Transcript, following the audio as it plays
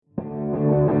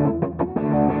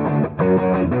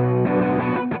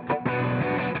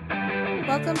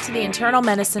Welcome to the Internal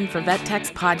Medicine for Vet Techs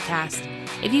podcast.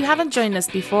 If you haven't joined us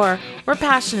before, we're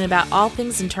passionate about all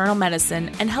things internal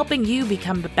medicine and helping you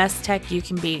become the best tech you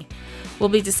can be. We'll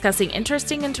be discussing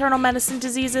interesting internal medicine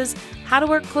diseases, how to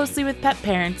work closely with pet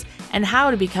parents, and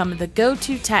how to become the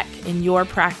go-to tech in your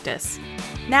practice.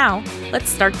 Now, let's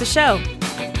start the show.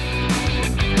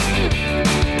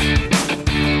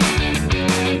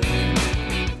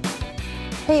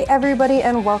 Hey everybody,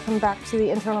 and welcome back to the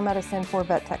Internal Medicine for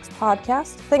Vet Techs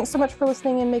podcast. Thanks so much for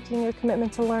listening and making your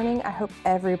commitment to learning. I hope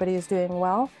everybody is doing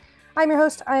well. I'm your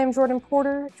host. I am Jordan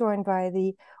Porter, joined by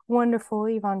the wonderful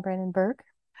Yvonne Brandenburg.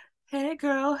 Hey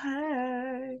girl,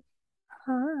 hey.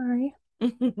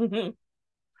 Hi.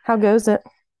 How goes it?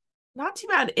 Not too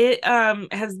bad. It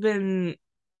has been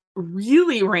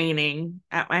really raining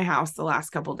at my house the last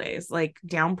couple days, like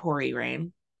downpoury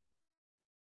rain.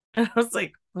 And I was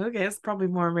like, okay, it's probably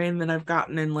more rain than I've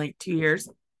gotten in like 2 years.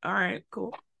 All right,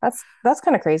 cool. That's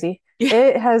kind of crazy. Yeah.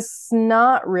 It has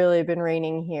not really been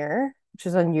raining here, which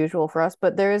is unusual for us,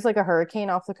 but there is like a hurricane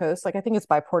off the coast. Like I think it's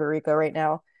by Puerto Rico right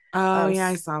now. Oh, yeah,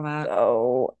 I saw that.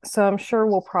 So I'm sure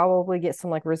we'll probably get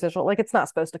some like residual, like it's not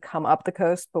supposed to come up the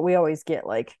coast, but we always get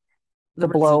like the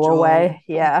blow away.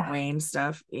 Yeah. Rain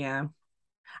stuff. Yeah.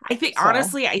 I think,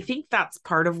 honestly, I think that's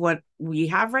part of what we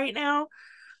have right now.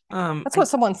 That's what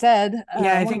someone said.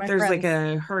 Yeah, I think there's like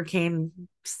a hurricane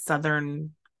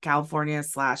Southern California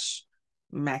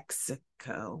 /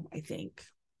 Mexico, I think.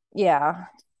 Yeah.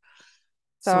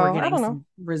 So we're getting some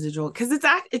residual because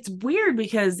it's weird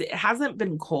because it hasn't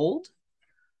been cold.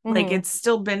 Mm-hmm. Like it's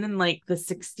still been in like the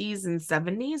 60s and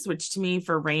 70s, which to me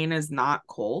for rain is not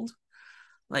cold.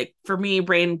 Like for me,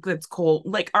 rain that's cold,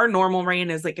 like our normal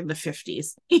rain is like in the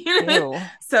 50s.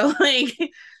 So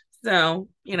like. So,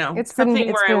 you know, it's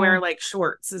something where I wear like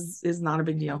shorts is not a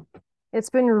big deal. It's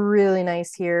been really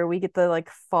nice here. We get the like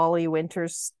fall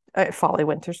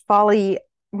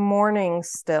mornings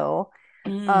still.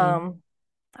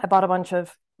 I bought a bunch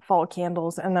of fall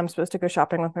candles and I'm supposed to go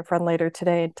shopping with my friend later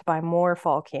today to buy more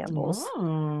fall candles.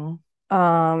 Oh.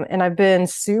 And I've been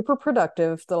super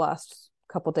productive the last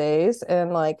couple days,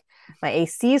 and like my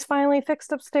AC is finally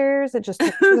fixed upstairs. It just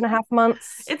took 2.5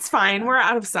 months. It's fine. We're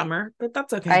out of summer, but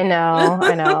that's okay. I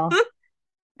know.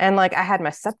 And like I had my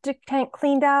septic tank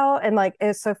cleaned out, and like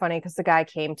it's so funny because the guy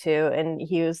came to and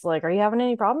he was like, "Are you having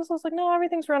any problems?" I was like, "No,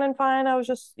 everything's running fine. I was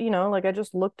just, like I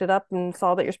just looked it up and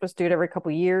saw that you're supposed to do it every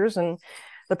couple of years." And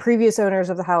the previous owners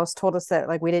of the house told us that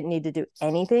like we didn't need to do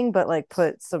anything but like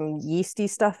put some yeasty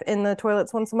stuff in the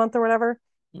toilets once a month or whatever.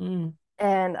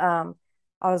 And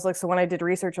I was like, so when I did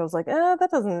research, I was like, that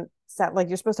doesn't sound like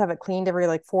you're supposed to have it cleaned every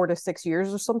like 4 to 6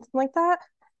 years or something like that.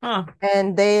 Huh.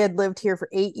 And they had lived here for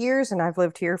 8 years and I've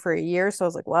lived here for a year. So I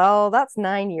was like, well, that's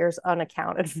 9 years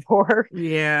unaccounted for.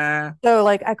 Yeah. So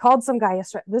like I called some guy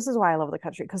yesterday. This is why I love the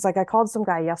country. Cause like I called some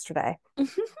guy yesterday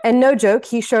and no joke,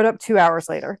 he showed up 2 hours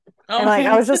later. And like,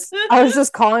 I was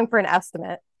just calling for an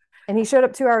estimate, and he showed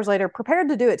up 2 hours later, prepared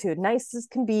to do it too. Nice as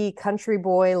can be, country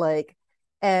boy. Like,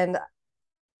 and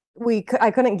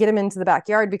I couldn't get him into the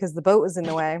backyard because the boat was in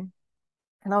the way.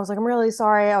 And I was like, I'm really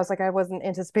sorry. I was like, I wasn't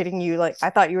anticipating you. Like, I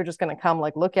thought you were just going to come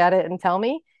like look at it and tell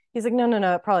me. He's like, no,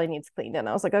 it probably needs cleaned. And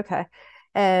I was like, okay.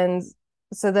 And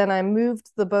so then I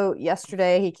moved the boat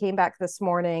yesterday. He came back this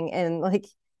morning and like,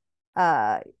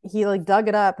 he like dug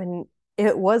it up and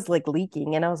it was like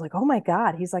leaking. And I was like, oh my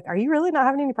God. He's like, are you really not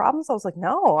having any problems? I was like,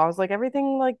 no. I was like,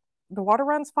 everything, like the water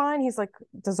runs fine. He's like,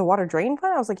 does the water drain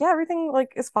fine? I was like, yeah, everything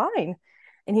like is fine.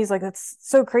 And he's like, that's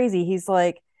so crazy. He's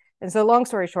like, and so long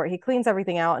story short, he cleans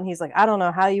everything out and he's like, I don't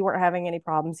know how you weren't having any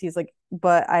problems. He's like,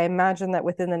 but I imagine that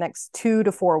within the next 2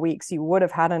 to 4 weeks, you would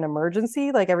have had an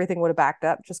emergency. Like everything would have backed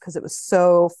up just because it was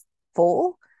so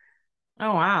full.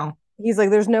 Oh, wow. He's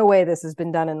like, there's no way this has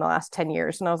been done in the last 10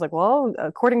 years. And I was like, well,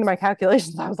 according to my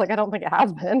calculations, I was like, I don't think it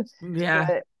has been.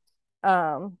 Yeah.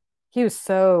 But, he was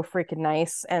so freaking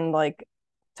nice and like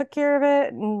took care of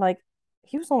it. And like,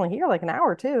 he was only here like an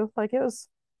hour too. Like it was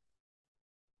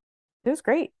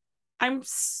great. I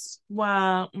was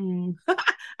gonna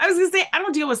say I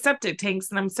don't deal with septic tanks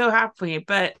and I'm so happy,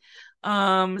 but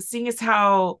seeing as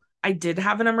how I did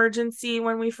have an emergency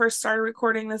when we first started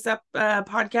recording this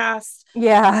podcast,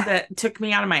 that took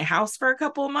me out of my house for a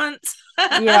couple of months.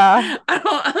 Yeah.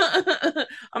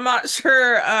 I'm not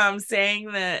sure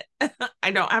saying that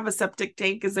I don't have a septic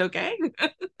tank is okay.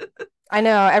 I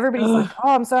know everybody's like,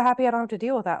 oh, I'm so happy I don't have to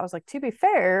deal with that. I was like, to be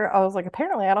fair, I was like,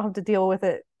 apparently I don't have to deal with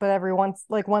it, but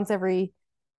once every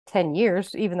 10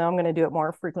 years, even though I'm going to do it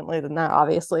more frequently than that,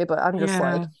 obviously. But I'm just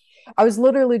like, I was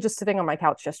literally just sitting on my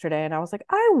couch yesterday and I was like,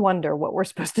 I wonder what we're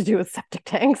supposed to do with septic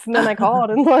tanks. And then I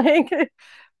called and like,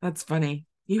 that's funny.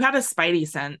 You had a spidey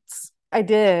sense. I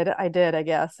did, I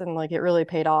guess, and like it really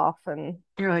paid off, and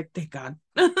you're like, thank God.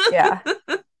 yeah.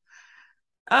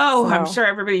 Oh, I'm So sure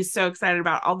everybody's so excited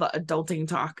about all the adulting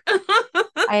talk.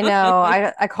 I know.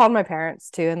 I called my parents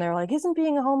too, and they're like, "Isn't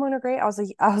being a homeowner great?" I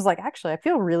was like, actually, I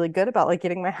feel really good about like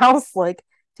getting my house like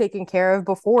taken care of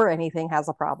before anything has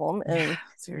a problem. Yeah, And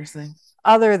seriously.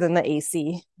 other than the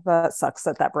AC, that sucks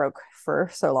that broke for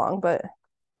so long, but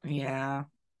Yeah.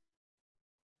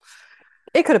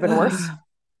 it could have been worse.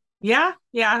 Yeah,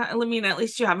 yeah. I mean, at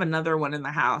least you have another one in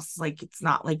the house. Like it's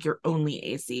not like your only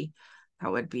AC.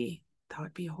 That would be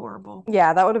horrible.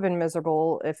 Yeah, that would have been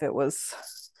miserable if it was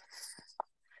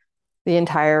the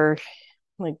entire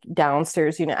like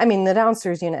downstairs unit. I mean, the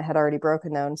downstairs unit had already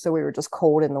broken down, so we were just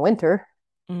cold in the winter.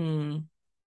 Mm.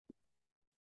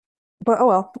 But oh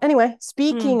well. Anyway, Mm.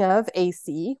 speaking of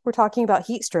AC, we're talking about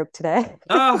heat stroke today.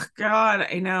 Oh God,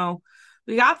 I know.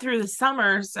 We got through the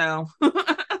summer, so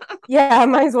Yeah, I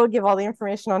might as well give all the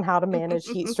information on how to manage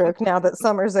heat stroke now that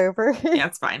summer's over. yeah,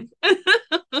 it's fine.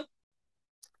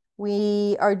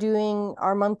 We are doing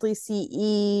our monthly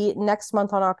CE next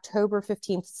month on October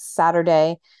 15th,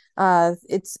 Saturday.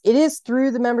 It is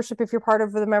through the membership. If you're part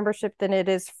of the membership, then it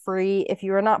is free. If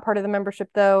you are not part of the membership,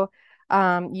 though,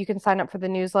 you can sign up for the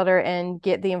newsletter and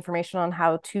get the information on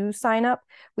how to sign up.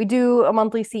 We do a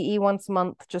monthly CE once a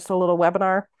month, just a little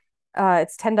webinar.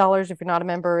 It's $10 if you're not a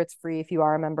member. It's free if you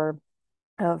are a member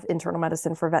of internal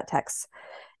medicine for vet techs.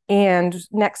 And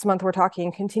next month, we're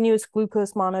talking continuous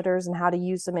glucose monitors and how to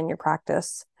use them in your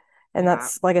practice. And Yeah.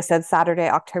 that's, like I said, Saturday,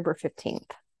 October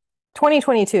 15th,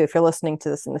 2022, if you're listening to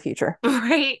this in the future.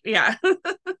 Right. Yeah.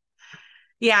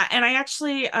 Yeah. And I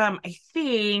actually, I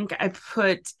think I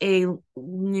put a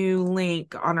new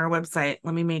link on our website.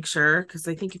 Let me make sure, because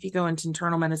I think if you go into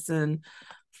internal medicine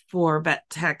for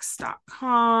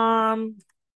vettechs.com,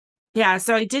 yeah,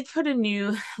 so I did put a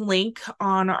new link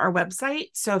on our website.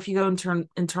 So if you go into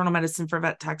internal medicine for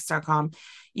vettechs.com,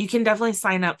 you can definitely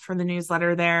sign up for the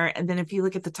newsletter there. And then if you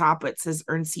look at the top, it says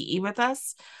Earn CE with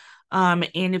us. And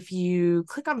if you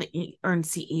click on the Earn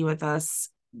CE with us,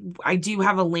 I do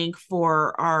have a link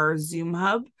for our Zoom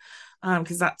hub,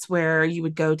 because that's where you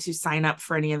would go to sign up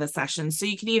for any of the sessions. So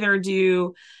you can either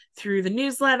do through the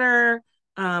newsletter,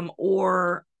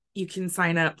 or you can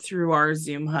sign up through our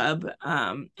Zoom hub,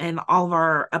 and all of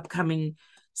our upcoming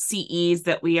CEs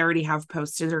that we already have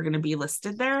posted are going to be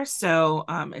listed there. So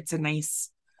it's a nice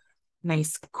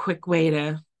quick way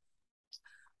to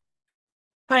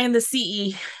find the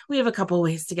CE. We have a couple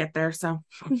ways to get there. So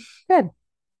good.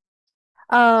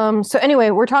 So anyway,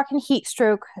 we're talking heat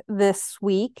stroke this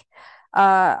week.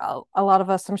 A lot of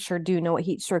us, I'm sure, do know what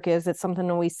heat stroke is. It's something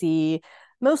that we see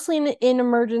mostly in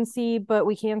emergency, but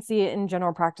we can see it in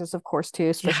general practice, of course, too,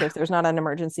 especially if there's not an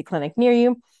emergency clinic near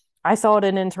you. I saw it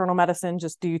in internal medicine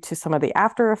just due to some of the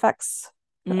after effects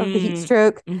of the heat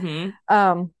stroke.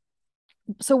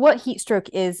 So what heat stroke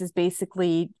is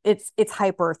basically it's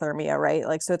hyperthermia, right?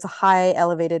 Like, so it's a high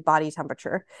elevated body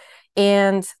temperature.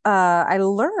 And I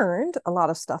learned a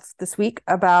lot of stuff this week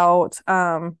about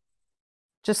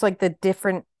just like the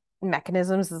different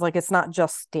mechanisms. It's like it's not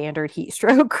just standard heat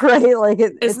stroke, right? Like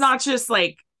it's not just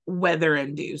like weather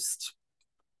induced.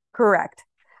 Correct.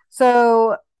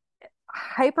 So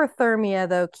hyperthermia,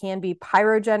 though, can be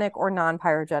pyrogenic or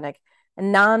non-pyrogenic.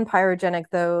 And non-pyrogenic,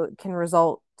 though, can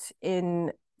result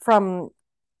from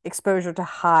exposure to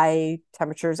high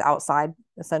temperatures outside,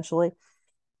 essentially,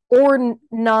 or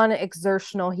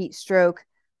non-exertional heat stroke.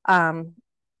 And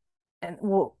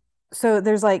well, so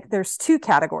there's two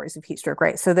categories of heat stroke,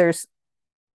 right? So there's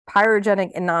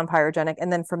pyrogenic and non-pyrogenic,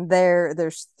 and then from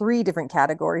there's three different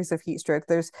categories of heat stroke.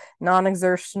 There's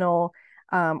non-exertional,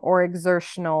 or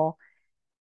exertional,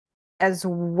 as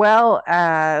well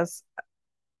as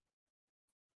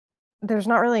there's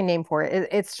not really a name for it.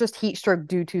 It's just heat stroke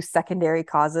due to secondary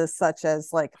causes such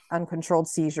as like uncontrolled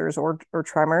seizures or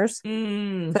tremors.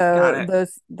 Got So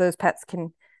it. those pets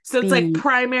can So it's like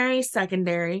primary,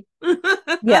 secondary.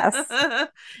 Yes.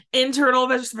 Internal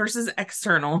versus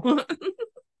external.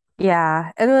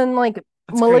 Yeah. And then like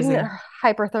That's malignant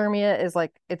crazy. hyperthermia is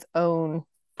like its own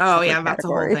Oh yeah, separate that's a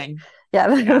whole category. thing.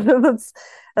 Yeah, Yeah.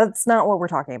 that's not what we're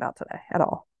talking about today at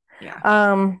all.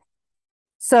 Yeah.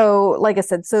 So like I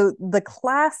said, so the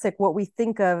classic what we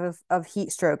think of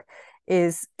heat stroke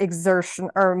is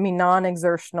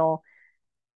non-exertional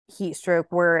heat stroke,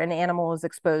 where an animal is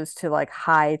exposed to like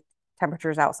high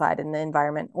temperatures outside in the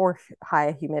environment or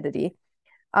high humidity.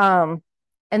 And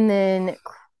then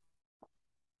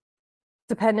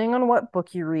depending on what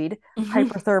book you read,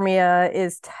 hyperthermia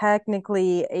is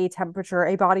technically a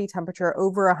body temperature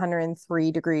over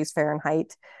 103 degrees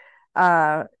Fahrenheit.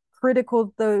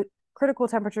 critical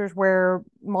temperatures where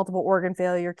multiple organ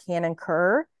failure can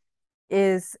occur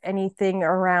is anything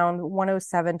around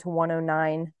 107 to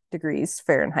 109 degrees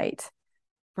Fahrenheit.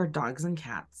 For dogs and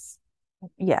cats.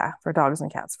 Yeah, for dogs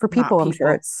and cats. For people, I'm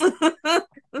sure it's people.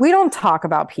 we don't talk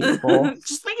about people.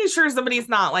 Just making sure somebody's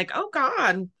not like, oh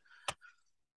God.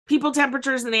 People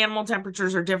temperatures and animal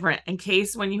temperatures are different. In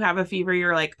case when you have a fever,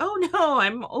 you're like, oh no,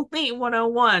 I'm only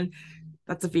 101.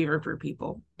 That's a fever for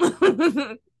people.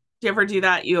 Do you ever do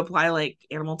that? You apply like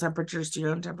animal temperatures to your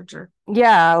own temperature?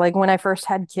 Yeah, like when I first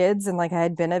had kids and like I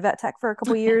had been a vet tech for a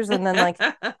couple years and then like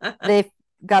they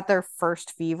got their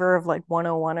first fever of like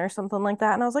 101 or something like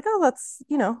that. And I was like, oh, that's,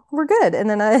 we're good. And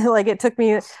then I like it took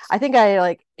me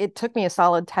a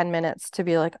solid 10 minutes to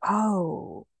be like,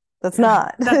 oh, that's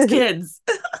not. That's kids.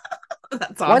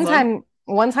 That's awesome.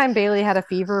 One time Bailey had a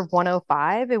fever of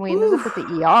 105 and we ended up at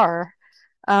the ER.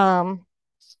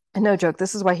 And no joke,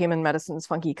 this is why human medicine is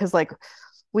funky because like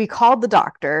we called the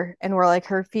doctor and we're like,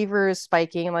 her fever is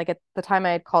spiking. And like at the time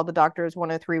I had called the doctor, it was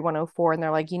 103, 104. And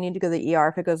they're like, you need to go to the ER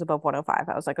if it goes above 105.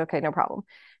 I was like, okay, no problem.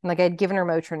 And like I had given her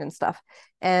Motrin and stuff.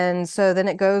 And so then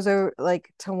it goes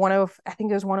like to 10, I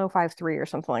think it was 105.3 or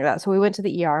something like that. So we went to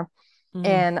the ER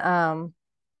and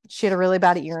she had a really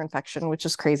bad ear infection, which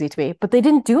is crazy to me. But they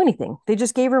didn't do anything. They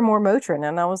just gave her more Motrin.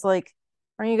 And I was like,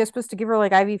 aren't you guys supposed to give her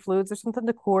like IV fluids or something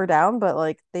to cool her down? But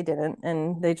like they didn't,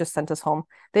 and they just sent us home.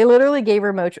 They literally gave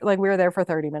her Motrin. Like we were there for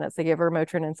 30 minutes. They gave her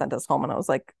Motrin and sent us home. And I was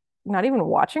like, not even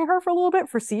watching her for a little bit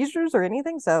for seizures or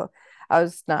anything. So I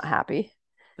was not happy.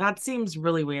 That seems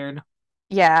really weird.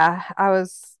 Yeah, I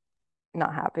was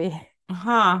not happy.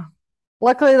 Huh.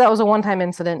 Luckily, that was a one-time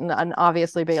incident, and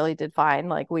obviously Bailey did fine.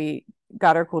 Like we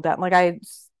got her cooled down. Like I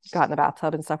got in the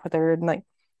bathtub and stuff with her, and like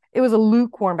it was a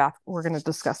lukewarm bath. We're going to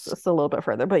discuss this a little bit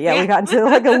further, but yeah, we got into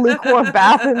like a lukewarm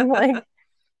bath and like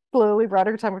slowly brought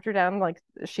her temperature down. Like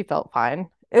she felt fine.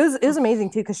 It was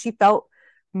amazing too because she felt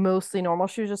mostly normal.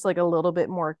 She was just like a little bit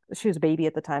more. She was a baby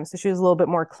at the time, so she was a little bit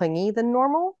more clingy than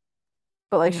normal.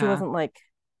 But like she wasn't like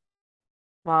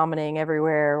vomiting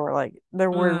everywhere or like there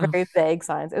were very vague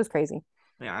signs. It was crazy.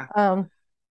 Yeah.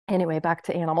 Anyway, back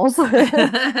to animals.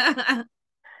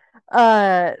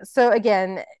 So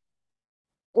again,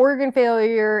 organ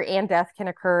failure and death can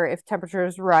occur if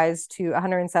temperatures rise to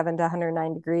 107 to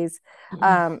 109 degrees.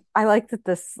 I like that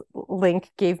this link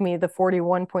gave me the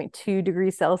 41.2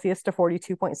 degrees Celsius to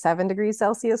 42.7 degrees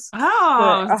Celsius.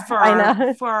 Oh,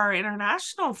 for our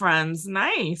international friends.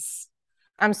 Nice.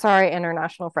 I'm sorry,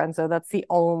 international friends, though. That's the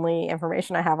only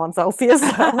information I have on Celsius.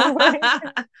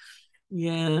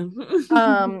 Yeah.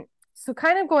 So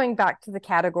kind of going back to the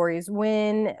categories,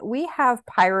 when we have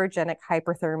pyrogenic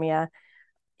hyperthermia,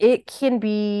 it can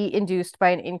be induced by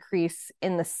an increase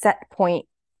in the set point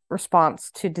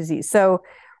response to disease. So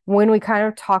when we kind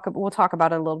of we'll talk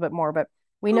about it a little bit more, but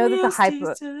we know that the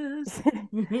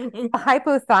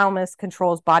hypothalamus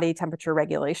controls body temperature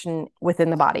regulation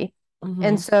within the body.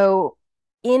 And so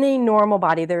in a normal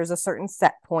body, there's a certain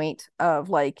set point of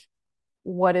like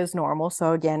what is normal.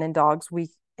 So again, in dogs,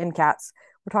 in cats,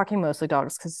 we're talking mostly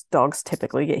dogs because dogs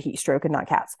typically get heat stroke and not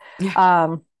cats.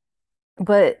 Yeah.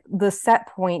 But the set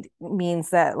point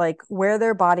means that like where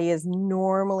their body is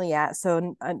normally at.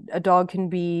 So a dog can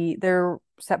be, their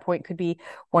set point could be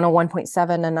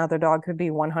 101.7, another dog could be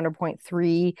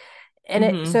 100.3.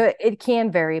 And so it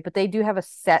can vary, but they do have a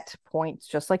set point,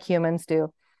 just like humans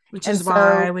do. Which is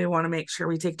why we want to make sure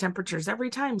we take temperatures every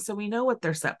time so we know what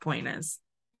their set point is.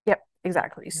 Yep,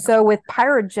 exactly. Yeah. So with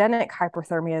pyrogenic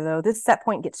hyperthermia, though, this set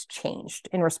point gets changed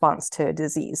in response to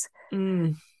disease.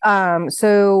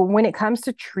 So when it comes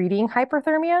to treating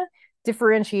hyperthermia,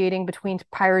 differentiating between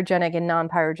pyrogenic and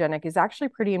non-pyrogenic is actually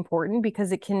pretty important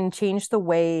because it can change the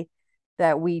way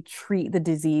that we treat the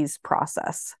disease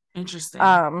process. Interesting.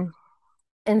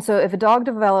 And so if a dog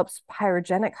develops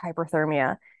pyrogenic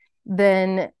hyperthermia,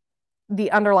 then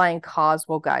the underlying cause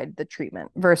will guide the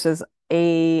treatment versus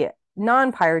a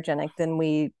non-pyrogenic, then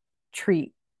we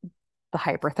treat the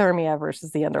hyperthermia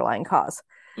versus the underlying cause.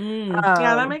 Yeah,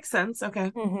 that makes sense.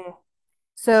 Okay.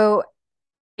 So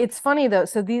it's funny though.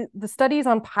 So the studies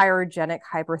on pyrogenic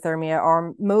hyperthermia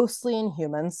are mostly in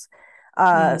humans.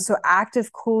 So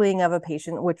active cooling of a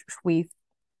patient, which we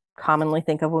commonly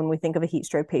think of when we think of a heat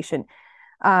stroke patient.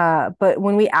 But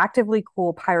when we actively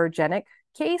cool pyrogenic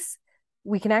case,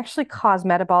 we can actually cause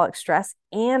metabolic stress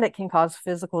and it can cause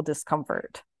physical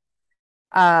discomfort.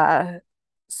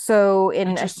 So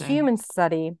in a human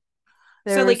study,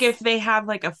 so like if they have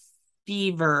like a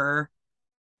fever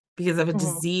because of a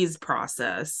disease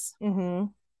process,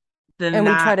 then and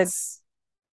that's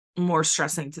more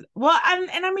stressing to well,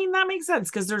 and I mean that makes sense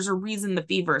because there's a reason the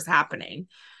fever is happening.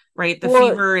 right? The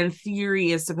fever in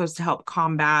theory is supposed to help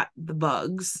combat the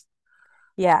bugs.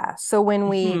 Yeah. So when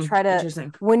we try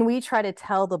to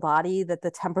tell the body that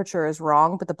the temperature is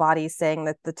wrong, but the body is saying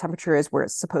that the temperature is where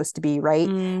it's supposed to be, right?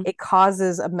 It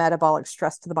causes a metabolic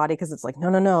stress to the body because it's like,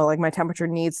 no, like my temperature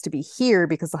needs to be here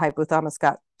because the hypothalamus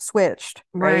got switched,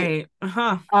 right?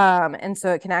 And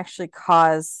so it can actually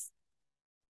cause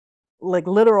like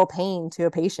literal pain to a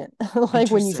patient,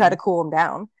 like when you try to cool them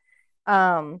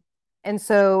down. And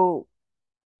so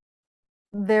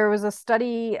there was a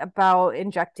study about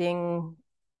injecting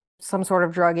some sort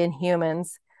of drug in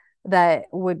humans that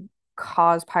would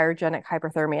cause pyogenic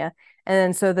hyperthermia.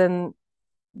 And then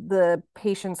the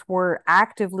patients were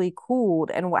actively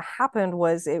cooled. And what happened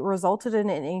was it resulted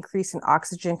in an increase in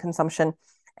oxygen consumption.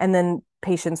 And then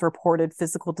patients reported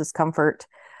physical discomfort.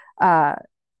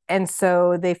 And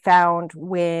so they found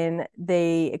when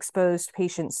they exposed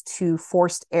patients to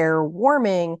forced air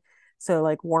warming, so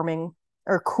like warming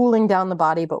or cooling down the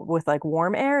body, but with like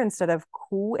warm air instead of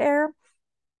cool air,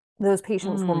 those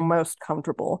patients were most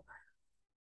comfortable.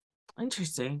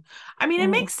 Interesting. I mean, it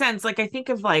makes sense. Like I think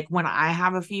of like when I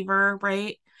have a fever,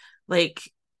 right? Like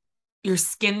your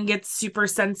skin gets super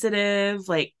sensitive,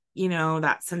 like, you know,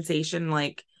 that sensation,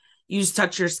 like you just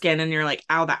touch your skin and you're like,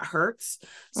 ow, that hurts.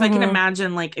 So I can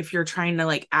imagine like if you're trying to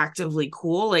like actively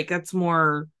cool, like that's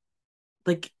more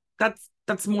like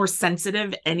that's more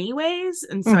sensitive anyways.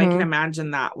 And so I can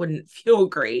imagine that wouldn't feel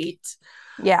great.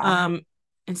 Yeah.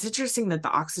 It's interesting that the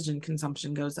oxygen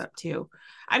consumption goes up too.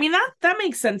 I mean, that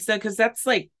makes sense though, because that's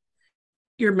like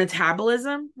your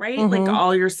metabolism, right? Like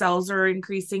all your cells are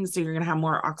increasing, so you're gonna have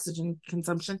more oxygen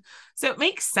consumption. So it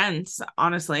makes sense,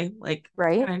 honestly. Like,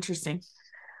 right, kind of interesting.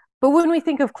 But when we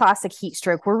think of classic heat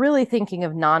stroke, we're really thinking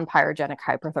of non-pyogenic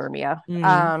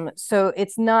hyperthermia. So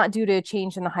it's not due to a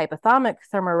change in the hypothalamic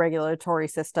thermoregulatory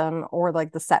system or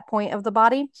like the set point of the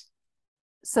body.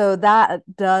 So that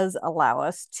does allow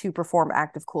us to perform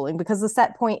active cooling because the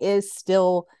set point is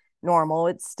still normal.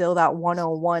 It's still that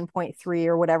 101.3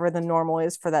 or whatever the normal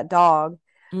is for that dog.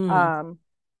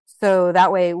 So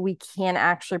that way we can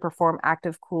actually perform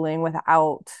active cooling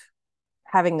without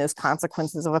having those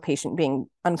consequences of a patient being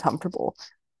uncomfortable.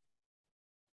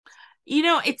 You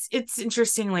know, it's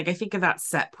interesting. Like I think of that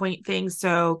set point thing.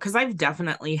 So, because I've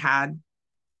definitely had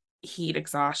heat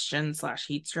exhaustion /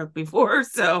 heat stroke before.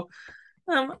 So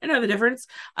I know the difference.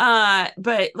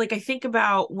 But like I think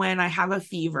about when I have a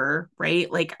fever, right?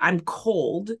 Like I'm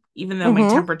cold, even though my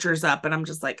temperature's up, and I'm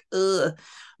just like, ugh.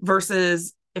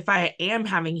 Versus if I am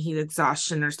having heat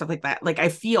exhaustion or stuff like that, like I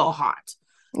feel hot.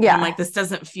 Yeah. I'm like, this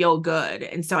doesn't feel good.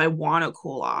 And so I want to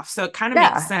cool off. So it kind of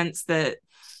makes sense that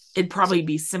it'd probably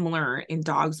be similar in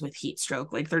dogs with heat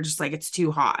stroke. Like they're just like, it's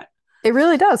too hot. It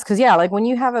really does. Cause yeah, like when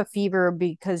you have a fever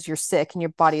because you're sick and your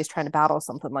body is trying to battle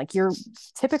something, like you're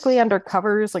typically under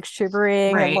covers, like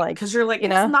shivering, right? And like, cause you're like, it's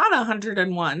not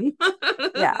 101.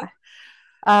 Yeah.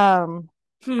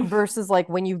 Versus like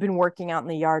when you've been working out in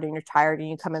the yard and you're tired and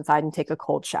you come inside and take a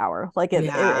cold shower. Like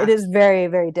it is very,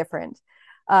 very different.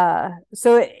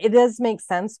 So it does make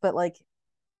sense, but like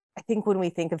I think when we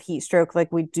think of heat stroke,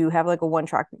 like we do have like a one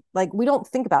track, like we don't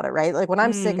think about it, right? Like when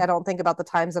I'm sick, I don't think about the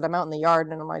times that I'm out in the yard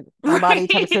and I'm like, my body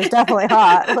temperature is definitely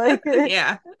hot. Like,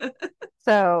 yeah.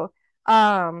 So,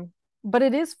 but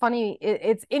it is funny.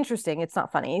 It's interesting. It's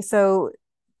not funny. So,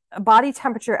 a body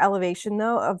temperature elevation,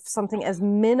 though, of something as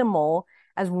minimal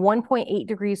as 1.8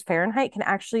 degrees Fahrenheit can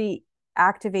actually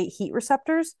activate heat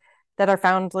receptors that are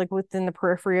found like within the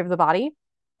periphery of the body.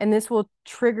 And this will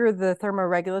trigger the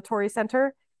thermoregulatory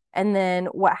center. And then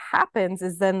what happens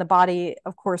is then the body,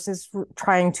 of course, is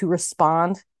trying to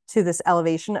respond to this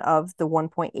elevation of the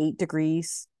 1.8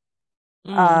 degrees.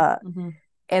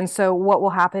 And so what will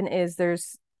happen is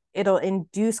it'll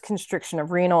induce constriction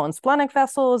of renal and splenic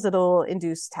vessels. It'll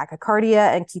induce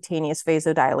tachycardia and cutaneous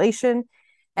vasodilation.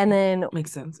 And then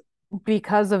makes sense.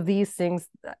 Because of these things,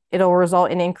 it'll result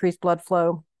in increased blood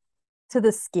flow to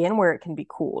the skin where it can be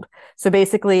cooled. So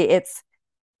basically it's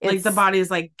like the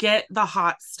body's like, get the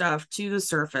hot stuff to the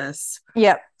surface.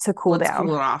 Yep, to cool Let's down.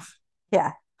 Cool it off.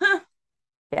 Yeah.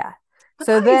 Yeah. But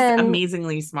so then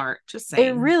amazingly smart, just saying.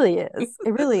 It really is.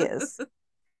 It really is.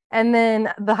 And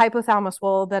then the hypothalamus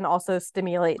will then also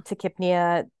stimulate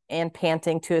tachypnea and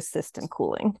panting to assist in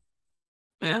cooling.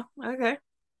 Yeah. Okay.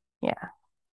 Yeah.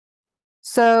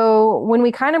 So when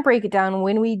we kind of break it down,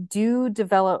 when we do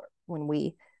develop, I'm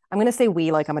going to say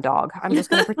we like I'm a dog. I'm just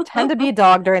going to pretend to be a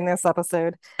dog during this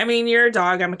episode. I mean, you're a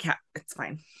dog. I'm a cat. It's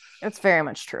fine. It's very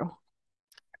much true.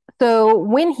 So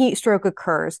when heat stroke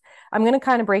occurs, I'm going to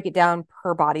kind of break it down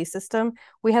per body system.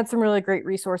 We had some really great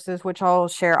resources, which I'll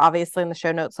share obviously in the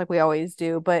show notes like we always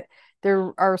do, but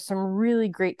there are some really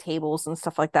great tables and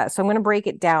stuff like that. So I'm going to break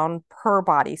it down per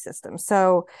body system.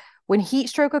 So when heat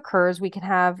stroke occurs, we can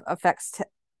have effects to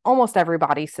almost every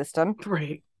body system.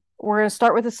 Right. We're going to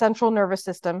start with the central nervous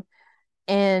system,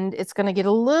 and it's going to get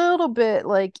a little bit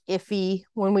like iffy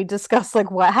when we discuss like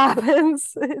what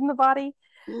happens in the body.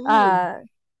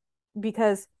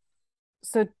 Because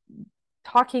so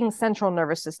talking central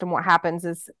nervous system, what happens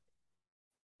is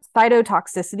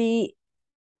cytotoxicity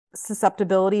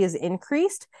susceptibility is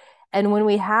increased. And when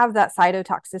we have that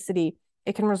cytotoxicity,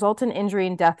 it can result in injury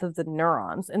and death of the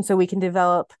neurons. And so we can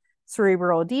develop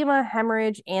cerebral edema,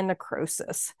 hemorrhage, and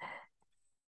necrosis.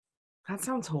 That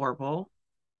sounds horrible.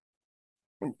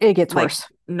 It gets worse.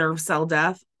 Nerve cell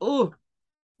death. Oh,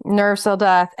 nerve cell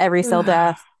death, every cell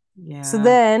death. Yeah. So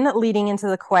then leading into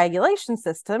the coagulation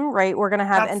system, right? We're going to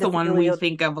have that's the one we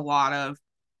think of a lot of.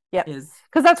 Yep.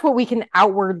 Because that's what we can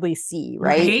outwardly see,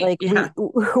 right? Like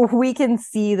we can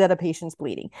see that a patient's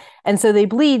bleeding. And so they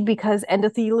bleed because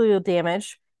endothelial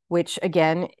damage, which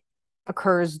again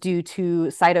occurs due to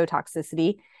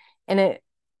cytotoxicity, and it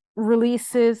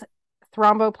releases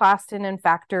thromboplastin and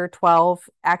factor 12,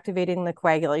 activating the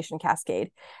coagulation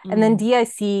cascade. And then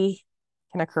DIC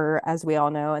can occur, as we all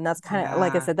know. And that's kind of,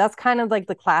 like I said, that's kind of like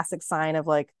the classic sign of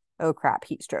like, oh crap,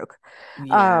 heat stroke.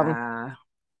 Yeah.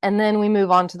 And then we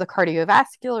move on to the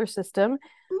cardiovascular system.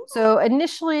 So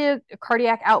initially,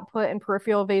 cardiac output and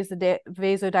peripheral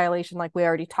vasodilation, like we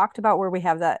already talked about, where we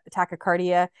have that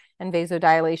tachycardia and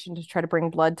vasodilation to try to bring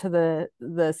blood to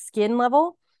the skin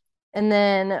level. And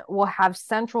then we'll have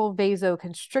central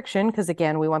vasoconstriction, because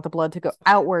again, we want the blood to go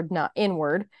outward, not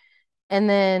inward. And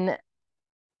then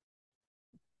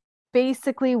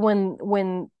basically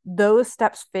when those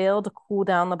steps fail to cool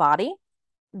down the body,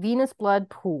 venous blood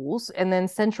pools, and then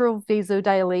central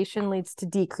vasodilation leads to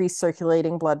decreased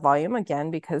circulating blood volume, again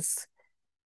because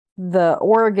the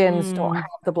organs don't have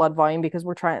the blood volume, because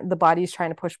the body's trying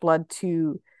to push blood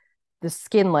to the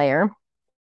skin layer.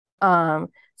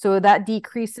 So that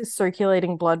decreases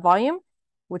circulating blood volume,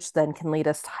 which then can lead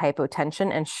us to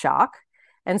hypotension and shock.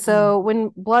 And so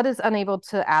when blood is unable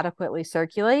to adequately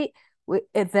circulate,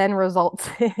 it then results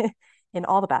in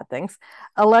all the bad things.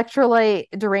 Electrolyte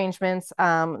derangements.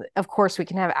 Of course, we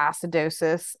can have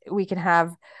acidosis. We can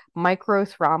have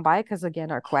microthrombi, because again,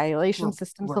 our coagulation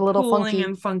system's a little funky.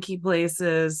 In funky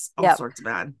places, all sorts of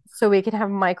bad. So we can have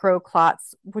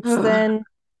microclots, which then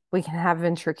we can have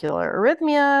ventricular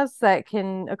arrhythmias that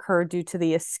can occur due to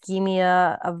the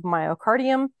ischemia of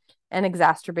myocardium and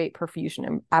exacerbate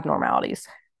perfusion abnormalities.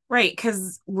 Right,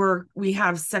 because we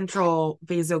have central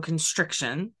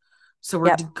vasoconstriction. So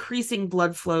we're decreasing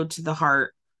blood flow to the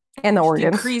heart and the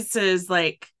organs. Decreases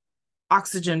like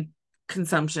oxygen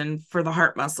consumption for the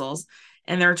heart muscles,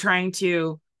 and they're trying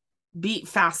to beat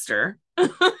faster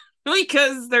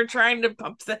because they're trying to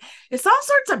pump it's all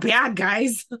sorts of bad,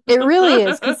 guys. It really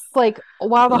is, because like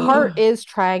while the heart is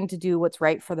trying to do what's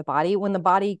right for the body, when the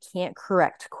body can't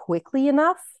correct quickly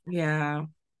enough,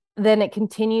 then it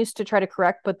continues to try to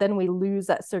correct, but then we lose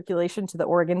that circulation to the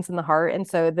organs in the heart, and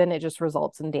so then it just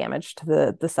results in damage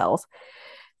to the cells.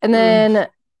 And then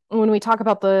when we talk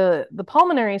about the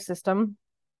pulmonary system,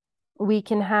 we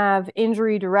can have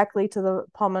injury directly to the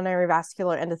pulmonary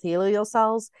vascular endothelial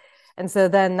cells, and so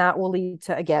then that will lead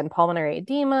to, again, pulmonary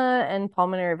edema and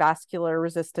pulmonary vascular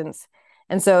resistance.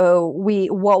 And so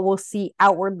what we'll see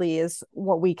outwardly is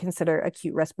what we consider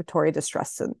acute respiratory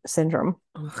distress syndrome.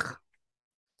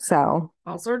 So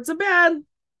all sorts of bad.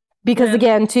 Because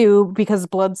again, too, because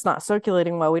blood's not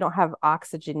circulating well, we don't have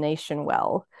oxygenation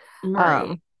well.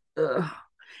 Right.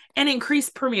 And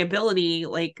increased permeability,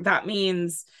 like that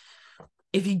means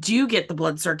if you do get the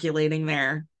blood circulating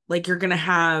there, like you're going to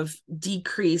have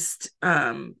decreased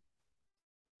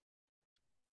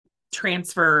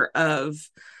transfer of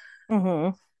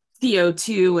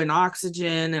CO2 and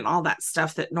oxygen and all that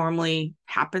stuff that normally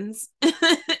happens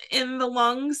in the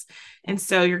lungs. And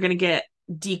so you're going to get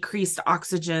decreased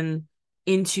oxygen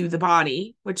into the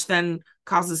body, which then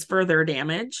causes further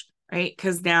damage, right?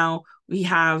 Because now we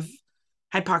have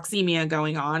hypoxemia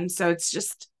going on. So it's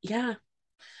just,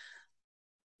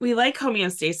 we like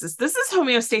homeostasis. This is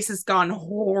homeostasis gone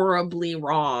horribly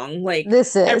wrong. Like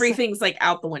everything's like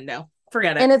out the window.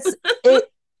 Forget it. And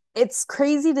it's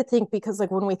crazy to think, because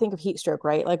like when we think of heat stroke,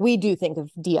 right? Like we do think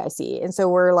of DIC. And so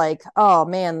we're like, oh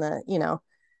man,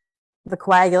 the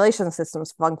coagulation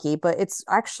system's funky, but it's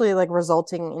actually like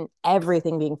resulting in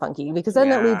everything being funky, because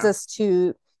then it leads us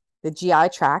to the GI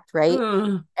tract, right?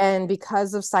 Ugh. And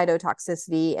because of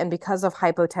cytotoxicity and because of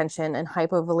hypotension and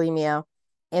hypovolemia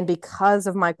and because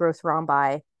of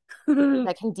microthrombi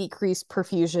that can decrease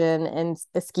perfusion and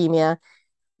ischemia,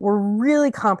 we're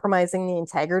really compromising the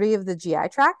integrity of the GI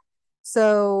tract.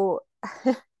 So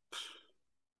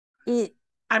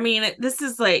I mean, this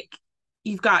is like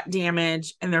you've got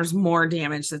damage and there's more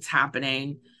damage that's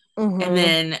happening. And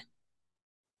then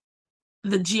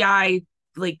the GI,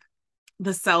 like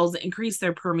the cells increase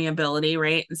their permeability,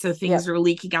 right? And so things are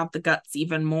leaking out the guts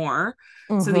even more.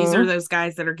 So these are those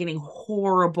guys that are getting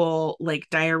horrible like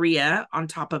diarrhea on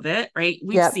top of it, right?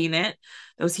 We've seen it,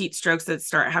 those heat strokes that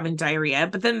start having diarrhea.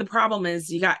 But then the problem is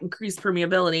you got increased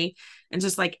permeability. And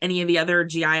just like any of the other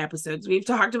GI episodes we've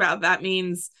talked about, that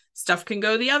means stuff can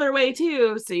go the other way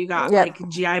too. So you got like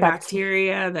GI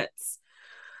bacteria that's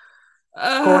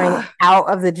going out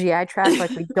of the GI tract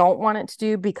like we don't want it to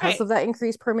do because of that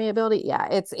increased permeability. Yeah,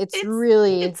 it's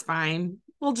really, it's fine.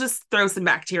 We'll just throw some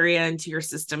bacteria into your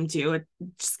system too. It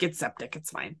just gets septic.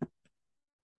 It's fine.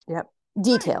 Yep.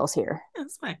 Details here.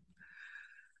 It's fine.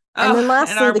 And then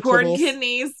lastly, and our the poor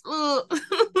kidneys.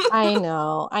 I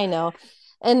know.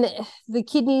 And the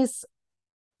kidneys,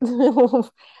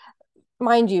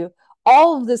 mind you,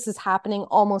 all of this is happening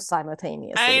almost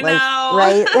simultaneously. I know.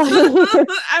 Right?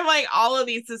 I'm like, all of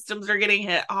these systems are getting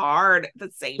hit hard at the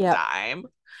same time.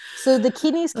 So the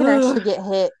kidneys can actually get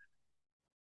hit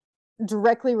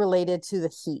directly related to the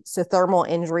heat. So thermal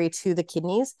injury to the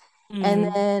kidneys.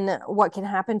 And then what can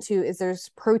happen too is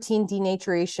there's protein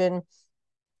denaturation.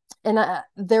 And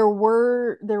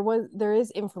there is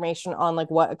information on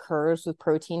like what occurs with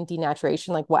protein denaturation,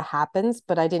 like what happens,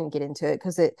 but I didn't get into it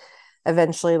because it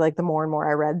eventually, like the more and more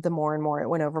I read, the more and more it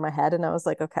went over my head, and I was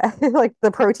like, okay, like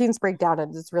the proteins break down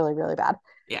and it's really, really bad.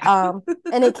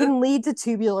 And it can lead to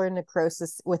tubular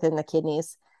necrosis within the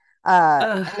kidneys.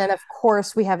 And then of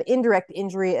course we have indirect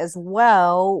injury as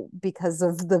well because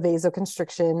of the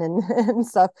vasoconstriction and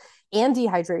stuff, and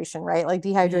dehydration, right? Like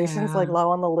dehydration is like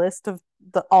low on the list of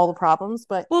all the problems,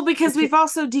 but because we've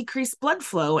also decreased blood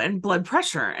flow and blood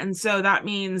pressure, and so that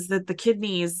means that the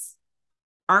kidneys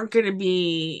aren't going to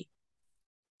be,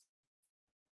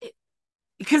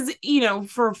 because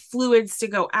for fluids to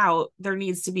go out, there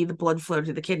needs to be the blood flow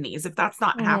to the kidneys. If that's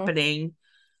not happening,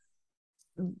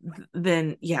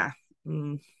 then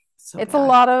it's a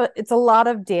lot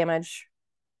of damage.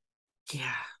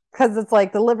 Because it's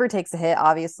like the liver takes a hit,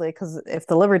 obviously, because if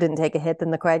the liver didn't take a hit,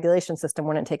 then the coagulation system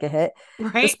wouldn't take a hit.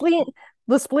 Right.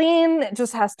 The spleen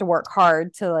just has to work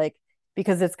hard to like,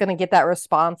 because it's going to get that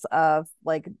response of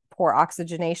like poor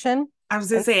oxygenation. I was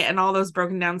going to say, and all those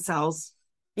broken down cells.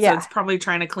 So it's probably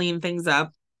trying to clean things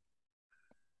up.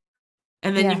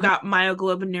 And then you've got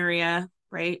myoglobinuria,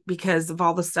 right? Because of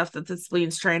all the stuff that the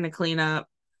spleen's trying to clean up,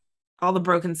 all the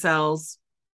broken cells.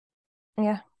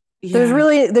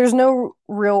 There's no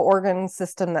real organ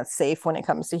system that's safe when it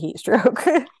comes to heat stroke.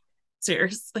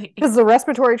 Seriously. Because the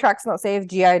respiratory tract's not safe.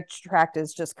 GI tract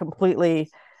is just completely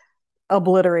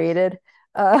obliterated.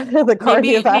 The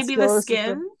cardiovascular maybe the skin.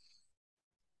 System.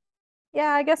 Yeah,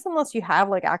 I guess unless you have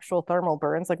like actual thermal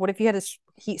burns. Like what if you had a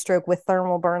heat stroke with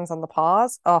thermal burns on the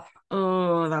paws?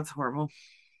 Oh, that's horrible.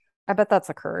 I bet that's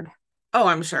occurred. Oh,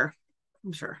 I'm sure.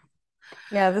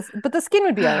 Yeah, but the skin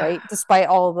would be all right, despite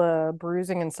all the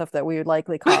bruising and stuff that we would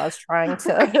likely cause trying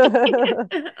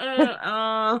to.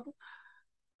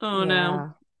 No.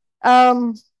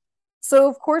 So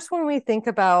of course, when we think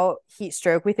about heat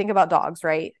stroke, we think about dogs,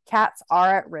 right? Cats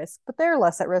are at risk, but they're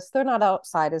less at risk. They're not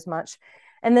outside as much.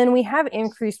 And then we have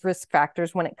increased risk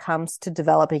factors when it comes to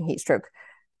developing heat stroke.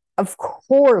 Of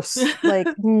course, like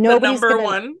nobody's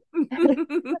gonna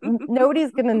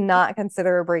not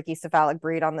consider a brachycephalic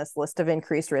breed on this list of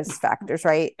increased risk factors,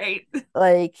 right? Right.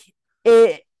 Like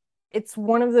it's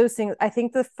one of those things. I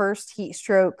think the first heat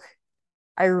stroke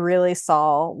I really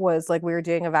saw was like we were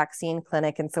doing a vaccine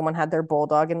clinic and someone had their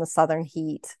bulldog in the southern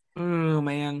heat. Oh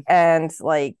man. And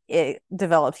like it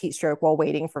developed heat stroke while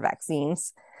waiting for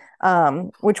vaccines.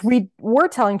 Which we were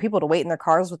telling people to wait in their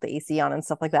cars with the AC on and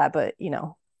stuff like that, but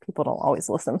people don't always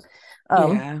listen.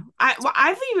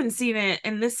 I've even seen it,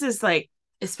 and this is like,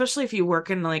 especially if you work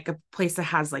in like a place that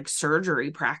has like surgery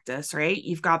practice, right?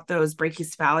 You've got those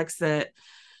brachycephalics that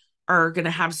are going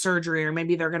to have surgery, or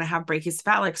maybe they're going to have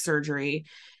brachycephalic surgery,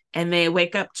 and they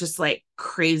wake up just like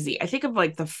crazy. I think of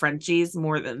like the Frenchies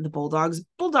more than the bulldogs.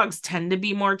 Bulldogs tend to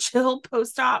be more chill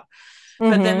post-op,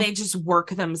 but then they just work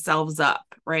themselves up,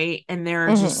 right? And they're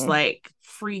just like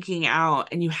freaking out,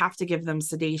 and you have to give them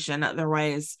sedation.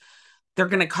 Otherwise, they're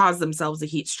going to cause themselves a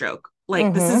heat stroke.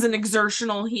 Like this is an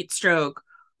exertional heat stroke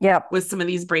with some of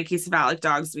these brachycephalic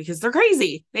dogs because they're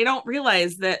crazy. They don't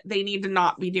realize that they need to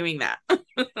not be doing that.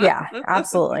 Yeah,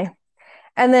 absolutely.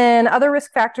 And then other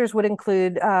risk factors would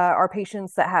include our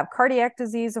patients that have cardiac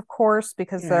disease, of course,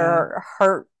 because their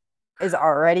heart is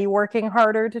already working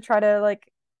harder to try to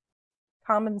like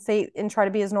compensate and try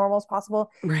to be as normal as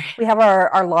possible. Right. We have our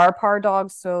LARPAR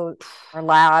dogs, so our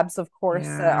labs, of course,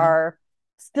 that are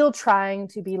still trying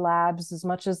to be labs as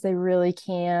much as they really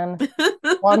can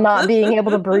while not being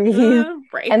able to breathe.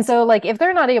 Right. And so like if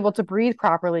they're not able to breathe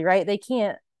properly, right, they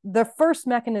can't. The first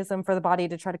mechanism for the body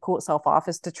to try to cool itself off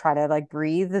is to try to like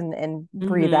breathe and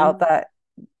breathe out the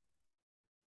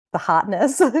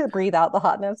hotness, breathe out the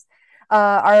hotness.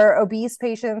 Our obese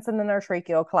patients and then our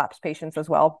tracheal collapse patients as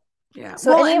well. Yeah.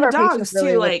 So well, any of our dogs patients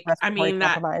really too, like I mean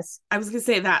compromise. I was gonna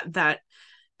say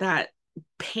that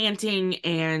panting,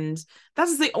 and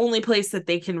that's the only place that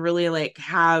they can really like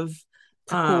have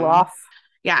to cool off.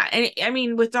 Yeah, and I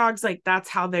mean with dogs, like that's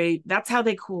how they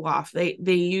cool off. They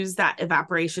use that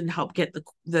evaporation to help get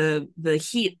the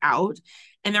heat out,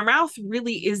 and their mouth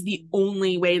really is the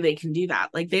only way they can do that.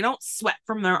 Like they don't sweat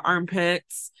from their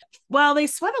armpits. Well, they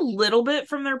sweat a little bit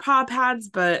from their paw pads,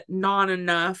 but not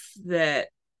enough that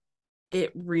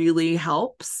it really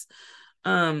helps.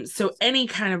 So any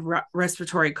kind of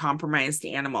respiratory compromised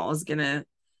animal is gonna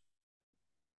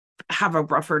have a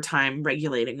rougher time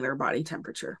regulating their body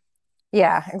temperature.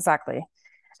 Yeah, exactly.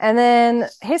 And then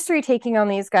history taking on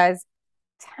these guys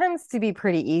tends to be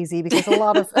pretty easy because a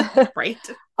lot of right.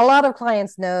 A lot of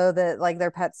clients know that like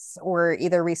their pets were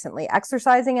either recently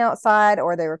exercising outside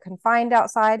or they were confined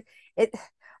outside. A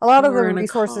lot of the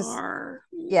resources,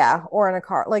 yeah, or in a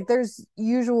car. Like there's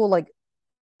usual like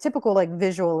typical like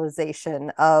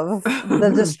visualization of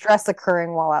the distress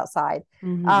occurring while outside.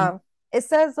 It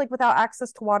says like without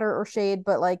access to water or shade,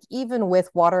 but like even with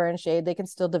water and shade, they can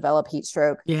still develop heat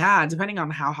stroke. Yeah, depending on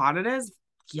how hot it is.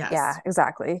 Yes. Yeah,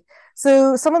 exactly.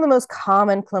 So some of the most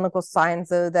common clinical signs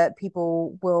though that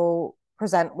people will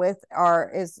present with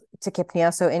is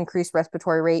tachypnea, so increased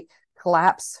respiratory rate,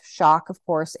 collapse, shock, of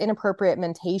course, inappropriate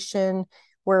mentation,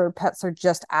 where pets are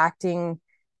just acting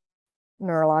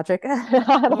neurologic.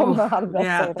 I don't know how to best say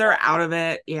that. They're out of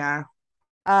it. Yeah.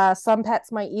 Some pets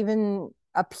might even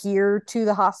appear to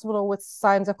the hospital with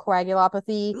signs of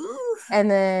coagulopathy.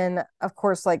 And then, of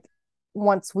course, like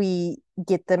once we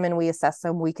get them and we assess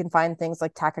them, we can find things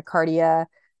like tachycardia.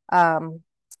 And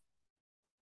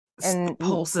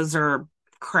pulses are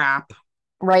crap.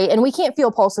 Right. And we can't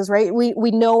feel pulses, right?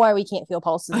 We know why we can't feel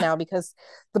pulses now because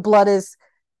the blood is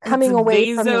coming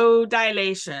away from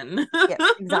vasodilation. Yeah,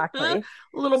 exactly. A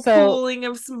little pooling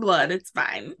of some blood. It's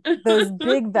fine. Those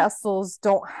big vessels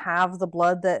don't have the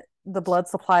blood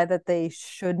supply that they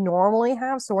should normally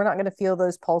have. So we're not going to feel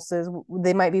those pulses.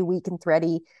 They might be weak and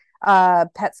thready.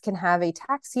 Pets can have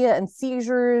ataxia and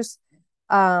seizures.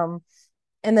 And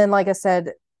then, like I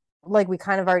said, like we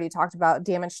kind of already talked about,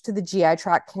 damage to the GI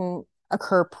tract can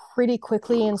occur pretty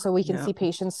quickly. And so we can see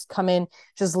patients come in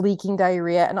just leaking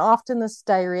diarrhea. And often this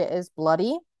diarrhea is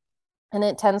bloody and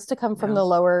it tends to come from the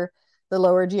lower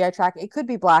GI tract. It could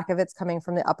be black if it's coming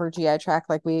from the upper GI tract,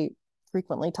 like we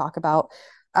frequently talk about.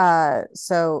 Or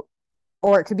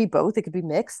it could be both. It could be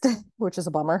mixed, which is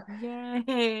a bummer.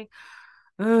 Yay.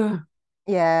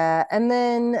 Yeah. And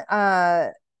then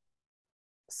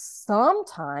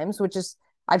sometimes, which is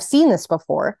I've seen this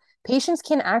before, patients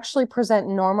can actually present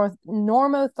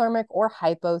normothermic or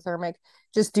hypothermic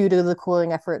just due to the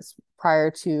cooling efforts prior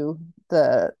to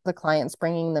the clients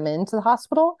bringing them into the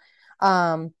hospital.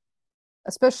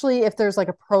 Especially if there's like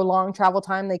a prolonged travel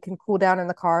time, they can cool down in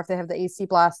the car if they have the AC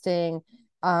blasting,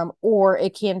 or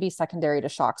it can be secondary to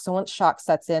shock. So once shock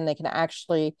sets in, they can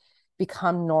actually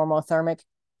become normothermic,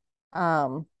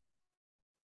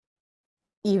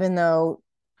 even though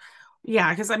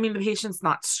because I mean the patient's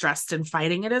not stressed and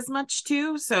fighting it as much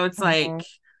too, so it's like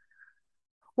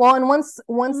well, and once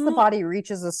the body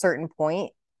reaches a certain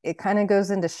point, it kind of goes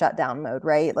into shutdown mode,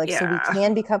 right? Like so we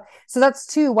can become, so that's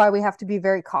too why we have to be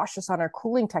very cautious on our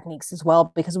cooling techniques as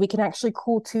well, because we can actually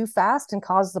cool too fast and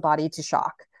cause the body to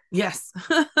shock. Yes.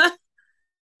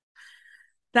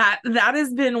 that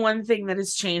has been one thing that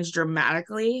has changed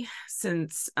dramatically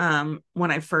since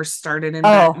when I first started in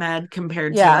vet med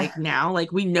compared to like now.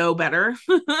 Like we know better.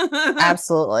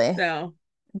 Absolutely. So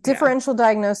differential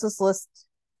diagnosis list,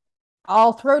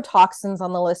 I'll throw toxins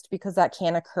on the list because that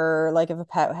can occur like if a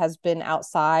pet has been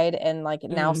outside and like it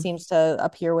now seems to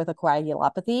appear with a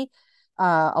coagulopathy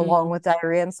along with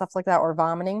diarrhea and stuff like that, or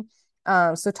vomiting.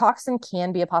 So toxin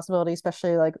can be a possibility,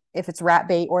 especially like if it's rat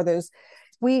bait or those.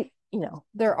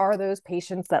 there are those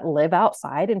patients that live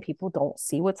outside and people don't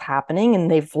see what's happening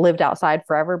and they've lived outside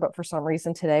forever, but for some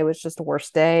reason today was just a worse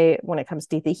day when it comes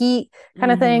to the heat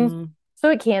kind of thing. So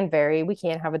it can vary. We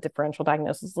can't have a differential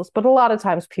diagnosis list, but a lot of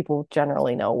times people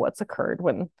generally know what's occurred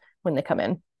when they come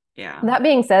in. Yeah. That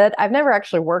being said, I've never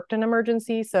actually worked in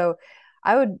emergency, so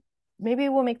maybe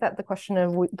we'll make that the question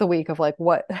of the week of like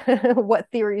what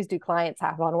theories do clients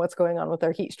have on what's going on with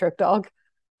their heat stroke dog.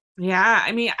 Yeah,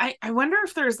 I mean, I wonder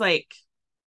if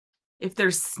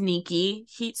there's sneaky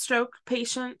heat stroke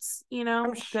patients,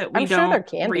 that we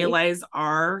don't realize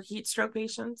are heat stroke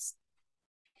patients.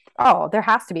 Oh, there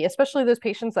has to be, especially those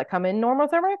patients that come in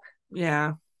normothermic.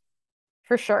 Yeah.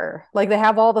 For sure. Like they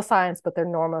have all the signs, but they're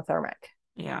normothermic.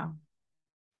 Yeah.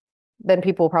 Then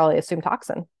people probably assume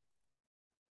toxin.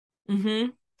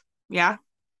 Yeah.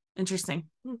 Interesting.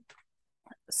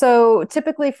 So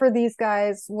typically for these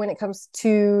guys, when it comes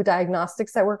to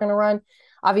diagnostics that we're going to run,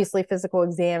 obviously physical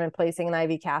exam and placing an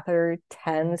IV catheter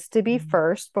tends to be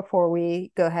first before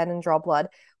we go ahead and draw blood,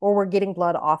 or we're getting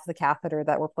blood off the catheter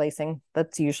that we're placing.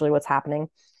 That's usually what's happening.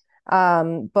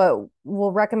 But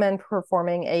we'll recommend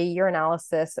performing a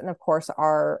urinalysis and of course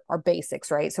our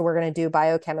basics, right? So we're going to do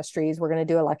biochemistries, we're going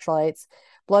to do electrolytes.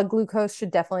 Blood glucose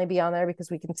should definitely be on there because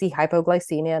we can see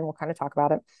hypoglycemia and we'll kind of talk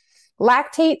about it.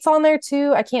 Lactate's on there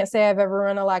too. I can't say I've ever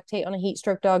run a lactate on a heat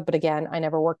stroke dog, but again, I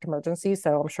never worked emergency,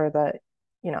 so I'm sure that,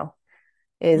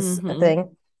 is a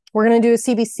thing. We're going to do a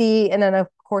CBC and then of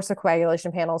course a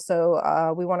coagulation panel.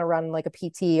 So we want to run like a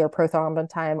PT or prothrombin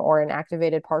time or an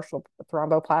activated partial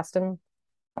thromboplastin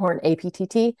or an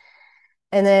APTT.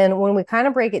 And then when we kind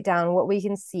of break it down, what we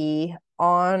can see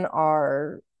on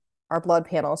our blood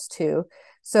panels too.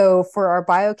 So for our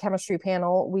biochemistry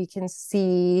panel, we can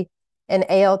see an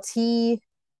ALT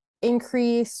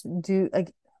increase.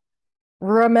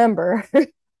 Remember,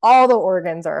 all the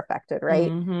organs are affected,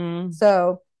 right?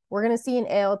 So we're going to see an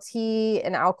ALT,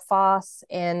 an alk phos,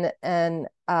 and an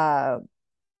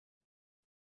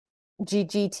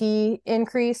GGT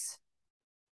increase.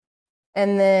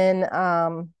 And then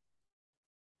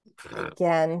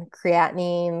again,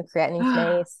 creatinine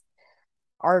kinase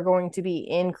are going to be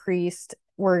increased.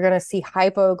 We're going to see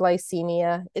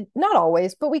hypoglycemia. Not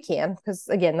always, but we can, because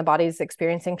again, the body's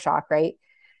experiencing shock, right?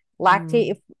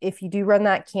 Lactate, if you do run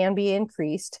that, can be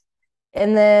increased.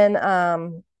 And then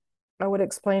I would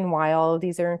explain why all of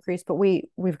these are increased, but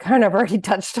we've kind of already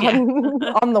touched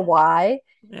on the why.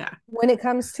 Yeah. When it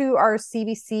comes to our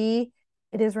CBC,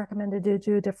 it is recommended to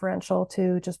do a differential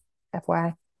too, just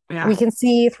FYI. Yeah. We can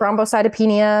see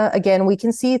thrombocytopenia. Again, we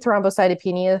can see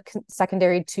thrombocytopenia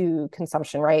secondary to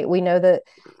consumption, right? We know that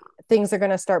things are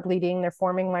going to start bleeding. They're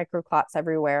forming microclots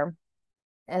everywhere.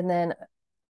 And then,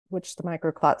 which the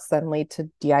microclots then lead to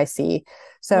DIC.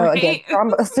 So again,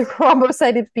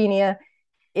 thrombocytopenia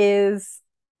is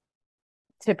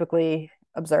typically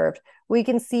observed. We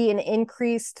can see an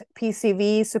increased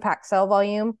PCV, so packed cell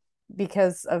volume,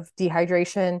 because of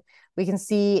dehydration. We can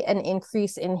see an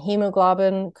increase in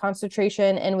hemoglobin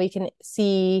concentration, and we can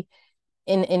see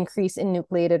an increase in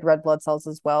nucleated red blood cells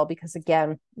as well, because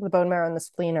again, the bone marrow and the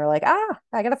spleen are like, I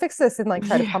gotta fix this, and like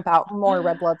try to pump out more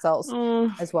red blood cells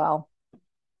as well.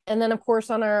 And then of course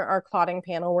on our clotting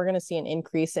panel, we're going to see an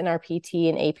increase in our PT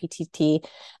and APTT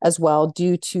as well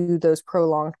due to those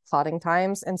prolonged clotting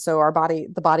times. And so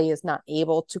the body is not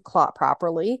able to clot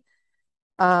properly.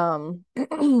 So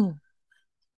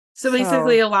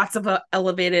basically lots of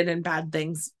elevated and bad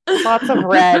things. Lots of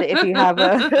red if you have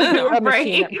a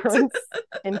machine that burns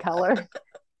in color.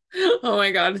 Oh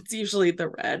my God, it's usually the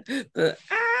red.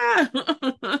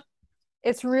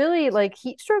 It's really like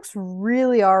heat strokes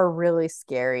really are really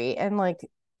scary. And like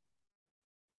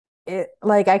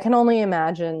I can only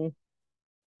imagine.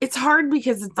 It's hard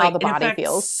because it's like the body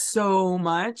feels so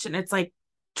much, and it's like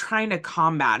trying to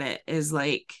combat it is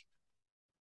like,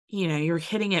 you're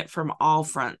hitting it from all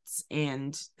fronts,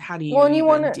 and how do you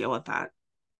even deal with that?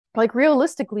 Like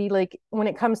realistically, like when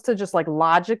it comes to just like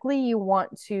logically, you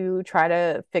want to try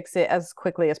to fix it as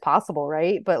quickly as possible,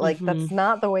 right? But like that's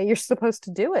not the way you're supposed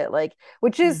to do it. Like,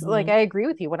 which is like, I agree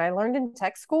with you. When I learned in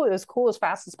tech school, it was cool as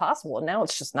fast as possible, and now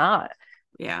it's just not.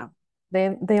 Yeah,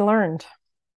 they learned.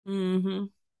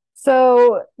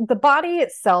 So the body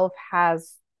itself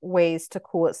has ways to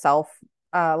cool itself,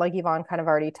 like Yvonne kind of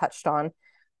already touched on.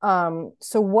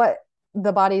 So what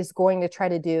the body is going to try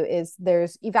to do is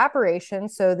there's evaporation.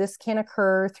 So this can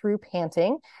occur through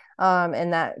panting,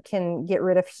 and that can get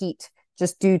rid of heat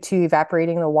just due to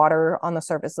evaporating the water on the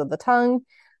surface of the tongue.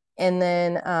 And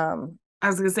then I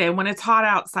was going to say, when it's hot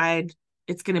outside,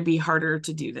 it's going to be harder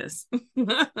to do this.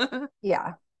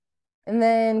 Yeah. And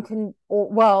then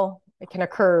it can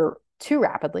occur too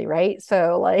rapidly, right?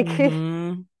 So like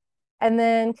Mm-hmm. and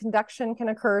then conduction can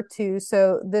occur too.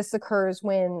 So this occurs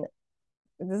when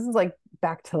this is like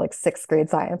back to like sixth grade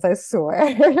science, I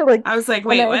swear. Like I was like,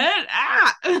 when wait, I what?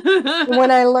 Ah.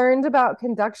 when I learned about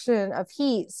conduction of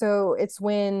heat, so it's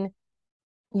when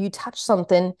you touch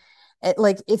something,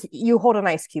 like if you hold an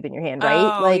ice cube in your hand,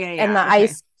 right? Oh, Like, yeah, and the yeah. Okay.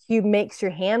 ice cube makes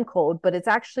your hand cold, but it's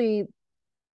actually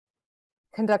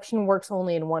conduction works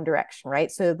only in one direction,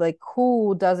 right? So like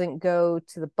cool doesn't go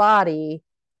to the body,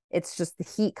 it's just the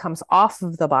heat comes off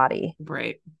of the body,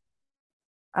 Right.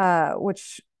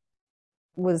 which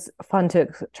was fun to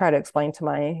try to explain to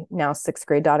my now sixth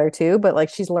grade daughter too. But like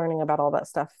she's learning about all that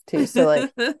stuff too. So like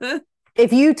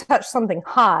if you touch something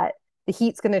hot, the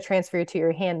heat's going to transfer to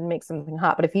your hand and make something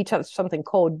hot. But if you touch something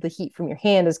cold, the heat from your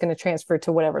hand is going to transfer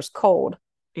to whatever's cold.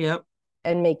 Yep.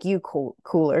 And make you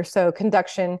cooler. So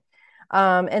conduction,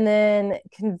 and then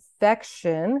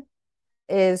convection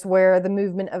is where the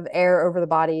movement of air over the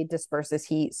body disperses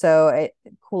heat. So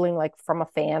cooling like from a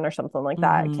fan or something like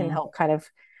that can Mm-hmm. help kind of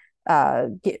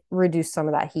reduce some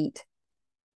of that heat.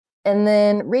 And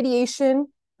then radiation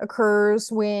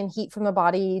occurs when heat from the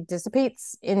body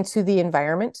dissipates into the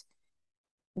environment.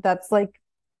 That's like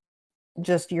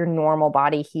just your normal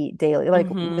body heat daily. Like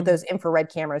with Mm-hmm. those infrared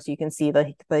cameras, you can see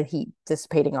the heat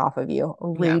dissipating off of you,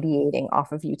 Yeah. radiating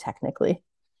off of you technically.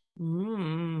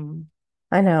 Mm.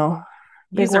 I know.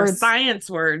 Big These are words. science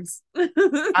words.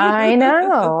 I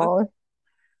know.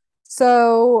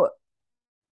 So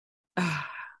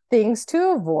things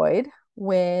to avoid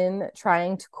when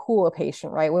trying to cool a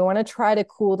patient, right? We want to try to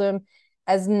cool them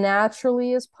as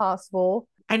naturally as possible.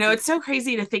 I know it's so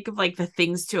crazy to think of like the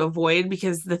things to avoid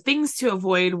because the things to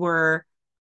avoid were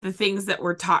the things that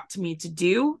were taught to me to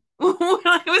do when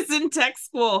I was in tech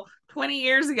school 20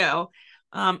 years ago.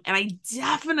 And I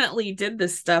definitely did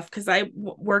this stuff because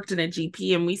worked in a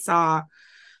GP and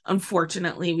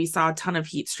unfortunately, we saw a ton of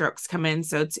heat strokes come in.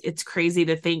 So it's crazy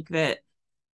to think that,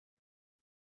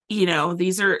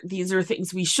 these are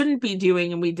things we shouldn't be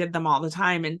doing and we did them all the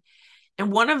time.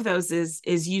 And one of those is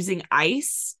using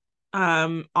ice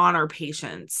on our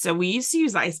patients. So we used to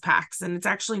use ice packs and it's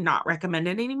actually not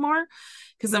recommended anymore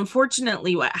because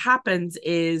unfortunately what happens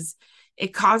is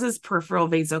it causes peripheral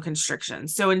vasoconstriction.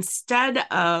 So instead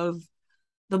of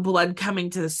the blood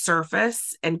coming to the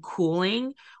surface and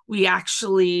cooling, we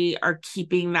actually are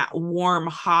keeping that warm,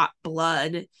 hot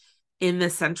blood in the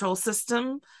central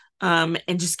system, and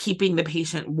just keeping the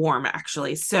patient warm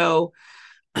actually. So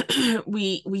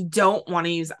we don't want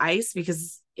to use ice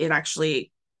because it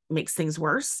actually makes things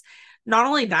worse. Not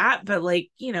only that, but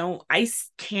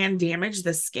ice can damage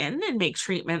the skin and make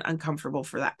treatment uncomfortable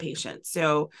for that patient.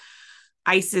 So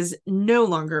ice is no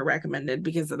longer recommended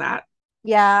because of that.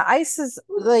 Yeah, ice is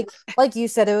like you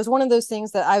said, it was one of those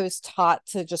things that I was taught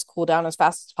to just cool down as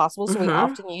fast as possible. So we Uh-huh.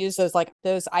 often use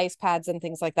those ice pads and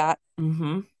things like that.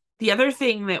 Mm-hmm. The other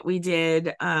thing that we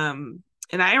did, and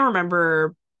I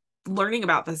remember learning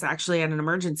about this actually at an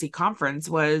emergency conference,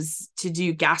 was to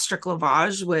do gastric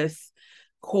lavage with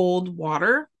cold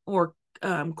water or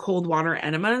cold water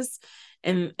enemas.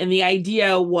 And the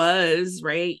idea was,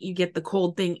 right, you get the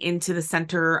cold thing into the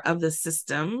center of the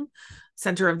system,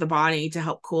 center of the body to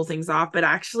help cool things off. But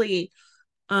actually,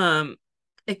 um,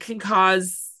 it can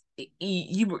cause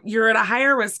you're at a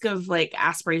higher risk of like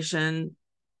aspiration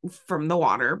from the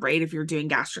water, right? If you're doing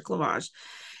gastric lavage.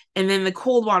 And then the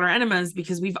cold water enemas,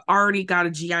 because we've already got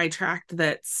a GI tract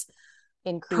that's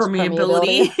Increased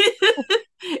permeability, permeability.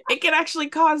 it can actually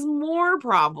cause more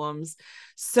problems.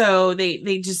 So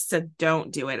they just said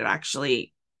don't do it. It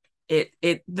actually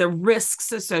the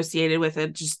risks associated with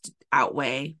it just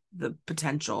outweigh the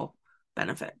potential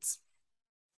benefits.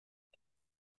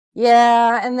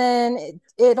 Yeah, and then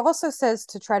it also says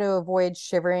to try to avoid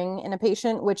shivering in a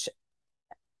patient, which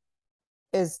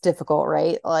is difficult,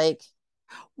 right? Like,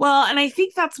 Well, and I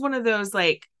think that's one of those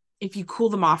like if you cool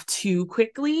them off too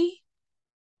quickly,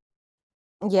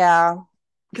 yeah.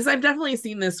 because I've definitely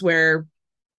seen this where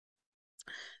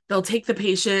they'll take the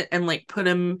patient and like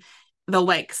they'll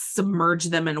like submerge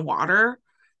them in water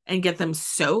and get them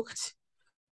soaked.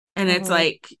 And it's Mm-hmm,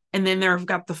 like, and then they've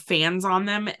got the fans on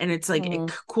them and it's like it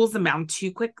mm-hmm. cools them down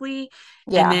too quickly.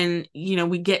 And Yeah. then,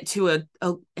 we get to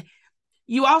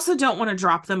you also don't want to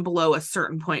drop them below a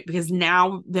certain point because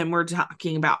now then we're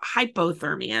talking about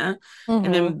hypothermia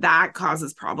and Mm-hmm. then that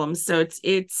causes problems. So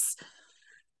it's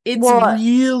Well,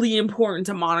 really important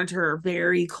to monitor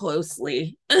very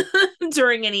closely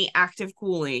during any active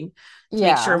cooling to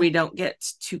make sure yeah. we don't get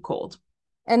too cold.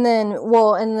 And then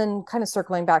kind of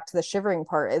circling back to the shivering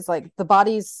part is like the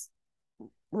body's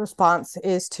response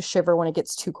is to shiver when it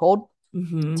gets too cold.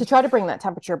 to try to bring that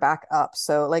temperature back up.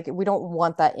 So like we don't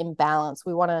want that imbalance.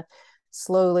 We want to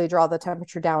slowly draw the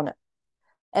temperature down.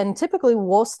 And typically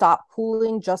we'll stop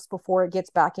cooling just before it gets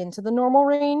back into the normal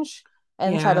range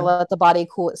and try to let the body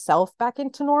cool itself back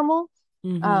into normal.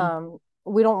 We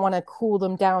don't want to cool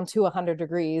them down to 100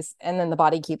 degrees and then the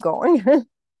body keep going.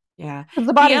 Yeah. Because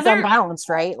the body's unbalanced,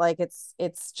 right? Like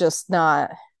it's just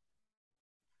not.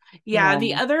 Yeah.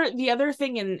 The other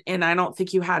thing, and I don't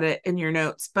think you had it in your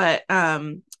notes, but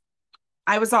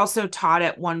I was also taught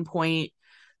at one point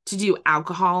to do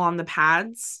alcohol on the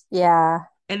pads. Yeah.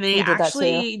 And they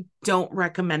actually don't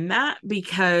recommend that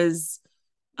because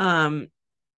one,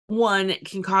 it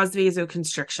can cause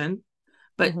vasoconstriction,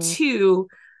 but two,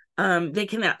 they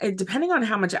can, depending on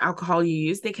how much alcohol you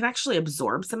use, they can actually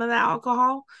absorb some of the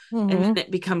alcohol and then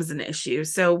it becomes an issue.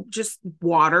 So just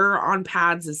water on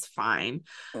pads is fine.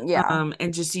 Yeah.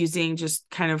 And just using just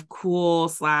kind of cool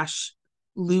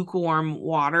 / lukewarm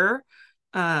water.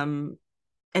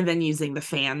 And then using the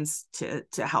fans to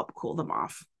help cool them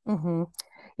off.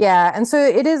 Yeah. And so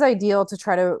it is ideal to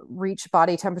try to reach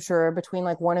body temperature between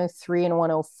like 103 and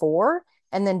 104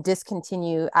 and then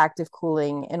discontinue active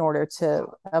cooling in order to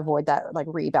avoid that like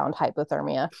rebound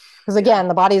hypothermia. Because again,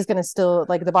 the body is going to still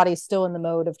like the body is still in the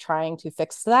mode of trying to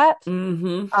fix that.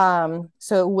 So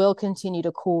it will continue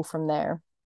to cool from there.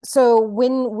 So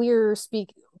when we're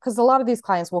because a lot of these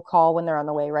clients will call when they're on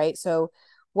the way, right? So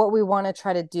what we want to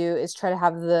try to do is try to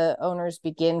have the owners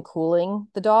begin cooling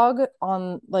the dog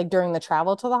on like during the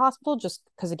travel to the hospital, just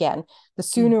because again, the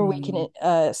sooner we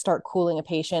can start cooling a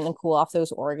patient and cool off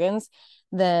those organs,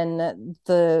 then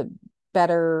the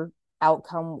better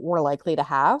outcome we're likely to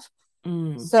have.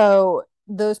 So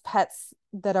those pets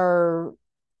that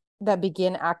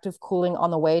begin active cooling on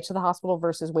the way to the hospital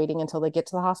versus waiting until they get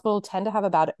to the hospital tend to have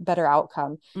a better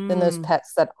outcome than those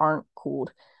pets that aren't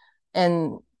cooled.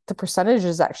 And the percentage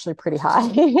is actually pretty high.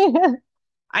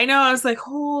 I know. I was like,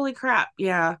 holy crap.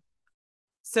 Yeah.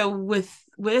 So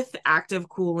with active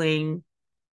cooling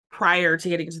prior to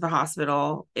getting to the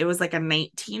hospital, it was like a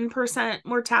 19%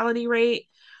 mortality rate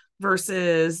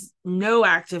versus no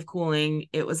active cooling.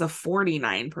 It was a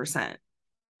 49%.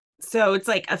 So it's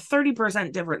like a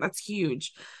 30% difference. That's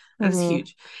huge. That's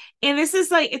huge. And this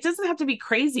is like, it doesn't have to be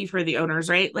crazy for the owners,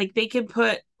 right? Like they could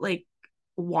put like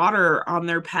water on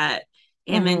their pet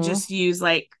and then just use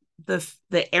like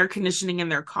the air conditioning in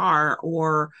their car,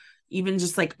 or even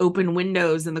just like open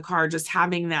windows in the car, just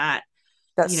having that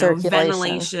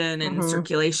ventilation and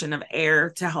circulation of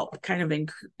air to help kind of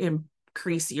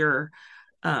increase your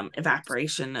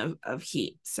evaporation of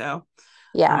heat. So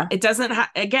it doesn't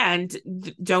again,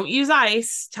 don't use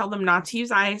ice. Tell them not to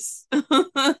use ice.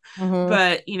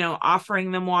 But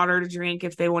offering them water to drink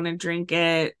if they want to drink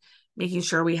it, making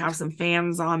sure we have some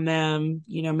fans on them,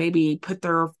 maybe put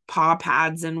their paw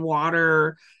pads in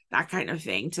water, that kind of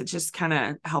thing, to just kind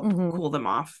of help cool them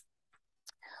off.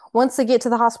 Once they get to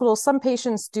the hospital, some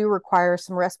patients do require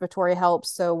some respiratory help.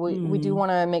 So we do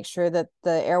want to make sure that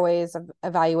the airway is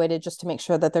evaluated just to make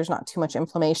sure that there's not too much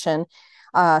inflammation.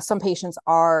 Some patients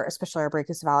are, especially our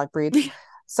brachycephalic breeds,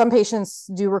 some patients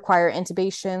do require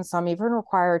intubation. Some even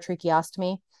require a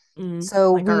tracheostomy.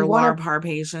 So like our LARPAR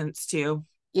patients too.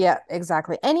 Yeah,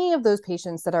 exactly. Any of those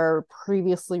patients that are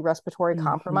previously respiratory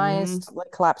compromised,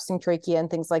 like collapsing trachea and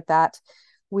things like that,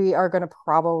 we are going to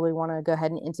probably want to go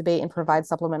ahead and intubate and provide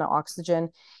supplemental oxygen.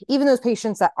 Even those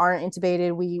patients that aren't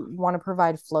intubated, we want to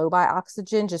provide flow by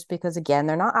oxygen just because, again,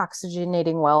 they're not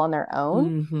oxygenating well on their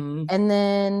own. And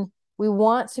then we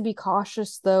want to be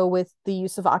cautious, though, with the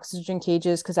use of oxygen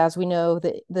cages because, as we know,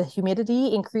 the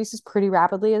humidity increases pretty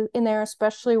rapidly in there,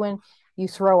 especially when you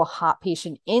throw a hot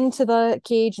patient into the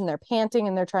cage and they're panting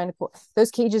and they're trying to cool. Those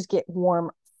cages get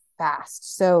warm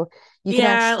fast. So you can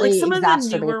actually like some exacerbate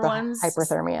of the newer ones,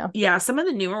 hyperthermia. Yeah, some of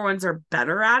the newer ones are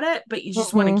better at it, but you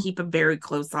just want to keep a very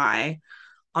close eye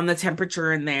on the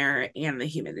temperature in there and the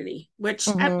humidity, which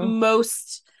at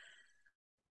most,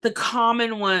 the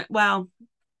common one, well,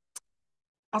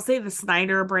 I'll say the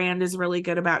Snyder brand is really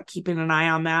good about keeping an eye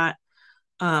on that.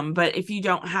 But if you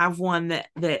don't have one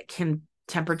that can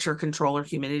temperature control or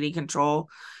humidity control,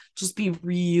 just be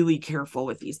really careful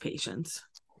with these patients.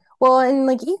 Well, and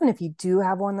like even if you do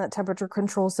have one that temperature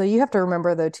controls, so you have to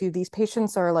remember though too, these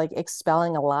patients are like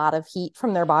expelling a lot of heat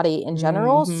from their body in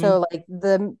general. So like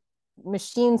the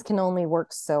machines can only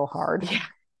work so hard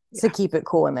to keep it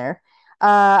cool in there.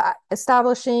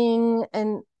 Establishing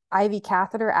an IV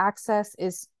catheter access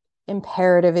is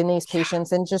imperative in these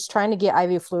patients, and just trying to get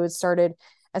IV fluids started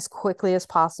as quickly as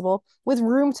possible with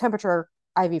room temperature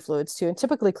IV fluids too, and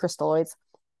typically crystalloids.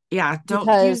 Yeah, don't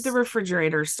use the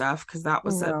refrigerator stuff because that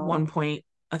was at one point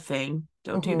a thing.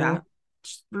 Don't do that.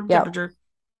 room Yep. temperature.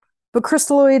 But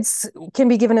crystalloids can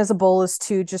be given as a bolus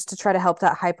too, just to try to help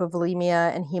that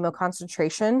hypovolemia and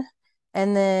hemoconcentration.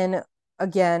 And then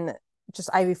again, just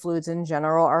IV fluids in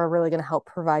general are really going to help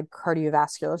provide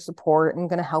cardiovascular support and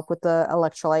going to help with the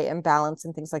electrolyte imbalance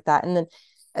and things like that. And then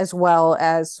as well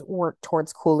as work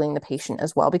towards cooling the patient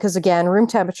as well. Because again, room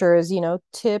temperature is,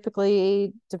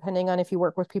 typically, depending on if you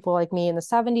work with people like me in the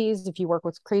 70s, if you work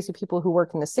with crazy people who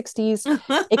work in the 60s,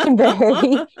 it can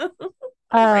vary.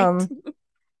 Right.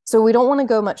 So we don't want to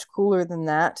go much cooler than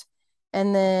that.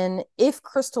 And then if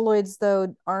crystalloids,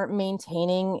 though, aren't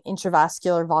maintaining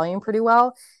intravascular volume pretty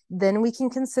well, then we can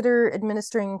consider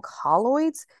administering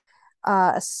colloids,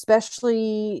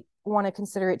 especially want to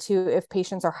consider it too if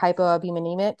patients are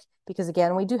hypoalbuminemic, because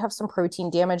again, we do have some protein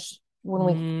damage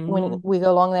when we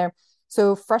go along there.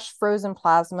 So fresh frozen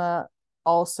plasma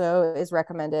also is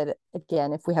recommended,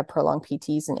 again, if we have prolonged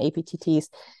PTs and APTTs.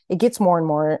 It gets more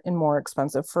and more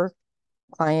expensive for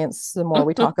clients the more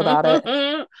we talk about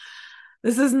it.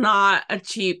 This is not a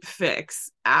cheap fix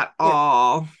at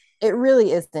all. It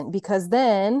really isn't, because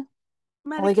then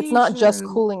it's not just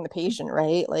cooling the patient,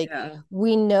 right?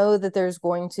 We know that there's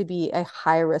going to be a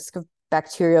high risk of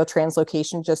bacterial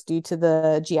translocation just due to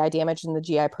the GI damage and the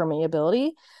GI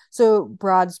permeability. So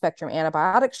broad spectrum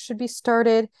antibiotics should be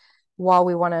started, while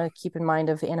we want to keep in mind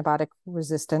of antibiotic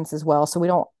resistance as well. So we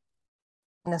don't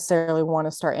necessarily want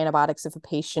to start antibiotics if a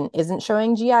patient isn't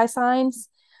showing GI signs,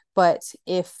 but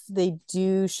if they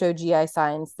do show GI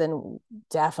signs, then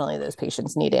definitely those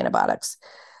patients need antibiotics.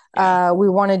 We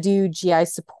want to do GI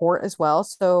support as well,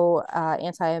 so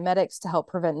antiemetics to help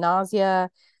prevent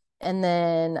nausea, and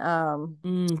then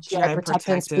GI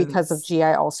protectants because of GI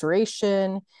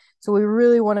ulceration. So we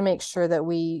really want to make sure that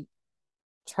we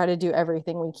try to do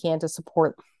everything we can to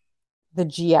support the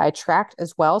GI tract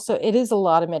as well. So it is a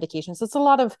lot of medications. It's a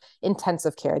lot of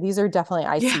intensive care. These are definitely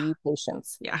ICU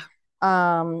patients. Yeah.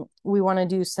 We want to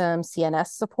do some CNS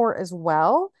support as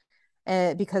well,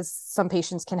 because some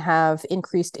patients can have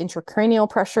increased intracranial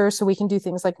pressure. So we can do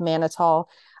things like mannitol.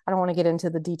 I don't want to get into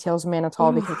the details of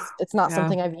mannitol because it's not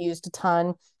something I've used a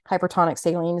ton. Hypertonic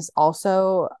saline is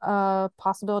also a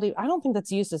possibility. I don't think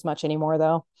that's used as much anymore,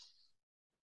 though.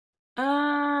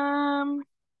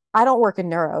 I don't work in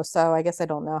neuro, so I guess I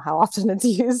don't know how often it's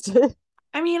used.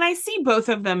 I mean, I see both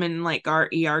of them in our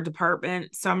ER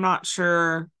department, so I'm not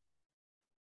sure.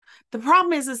 The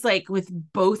problem is like with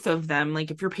both of them,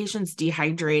 like if your patient's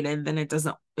dehydrated, then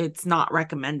it's not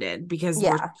recommended because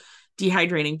we're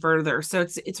dehydrating further. So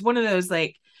it's one of those,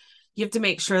 like, you have to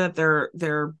make sure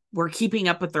that we're keeping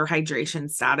up with their hydration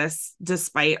status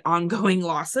despite ongoing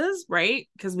losses, right?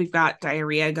 Because we've got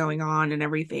diarrhea going on and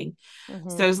everything.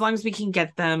 So as long as we can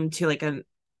get them to like a,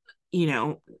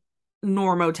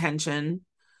 normotension,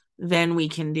 then we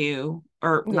can do,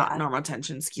 or not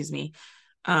normotension, excuse me,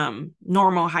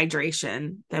 normal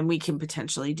hydration, then we can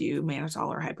potentially do mannitol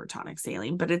or hypertonic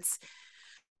saline. But it's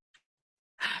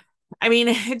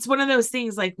one of those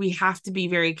things, like, we have to be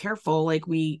very careful. Like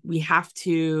we have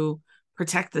to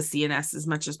protect the CNS as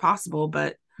much as possible,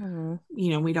 but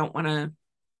we don't want to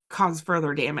cause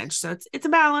further damage. So it's a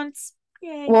balance.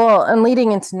 Yay. Well, and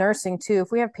leading into nursing too,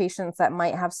 if we have patients that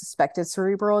might have suspected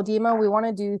cerebral edema, we want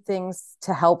to do things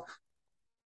to help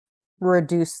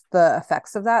reduce the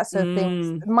effects of that. So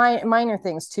things, minor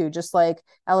things too, just like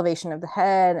elevation of the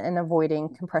head and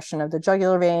avoiding compression of the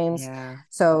jugular veins.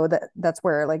 So that's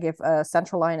where, like, if a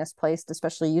central line is placed,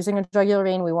 especially using a jugular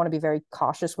vein, we want to be very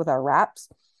cautious with our wraps.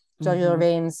 Jugular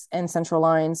veins and central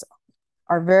lines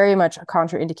are very much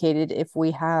contraindicated if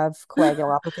we have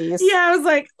coagulopathies. I was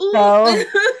like, so,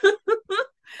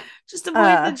 just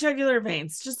avoid the jugular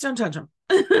veins. Just don't touch them.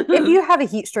 If you have a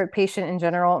heat stroke patient in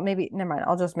general, maybe, never mind,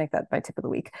 I'll just make that my tip of the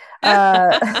week.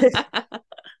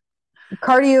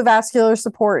 Cardiovascular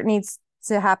support needs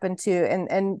to happen too,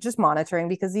 and just monitoring,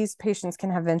 because these patients can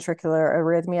have ventricular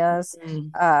arrhythmias,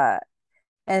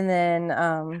 and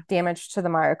then damage to the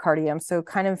myocardium. So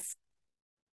kind of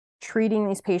treating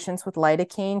these patients with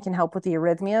lidocaine can help with the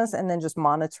arrhythmias, and then just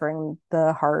monitoring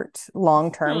the heart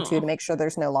long term too, to make sure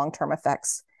there's no long-term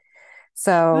effects.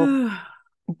 So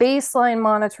baseline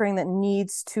monitoring that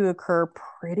needs to occur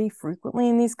pretty frequently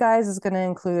in these guys is going to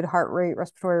include heart rate,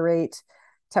 respiratory rate,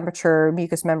 temperature,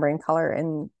 mucous membrane color,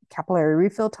 and capillary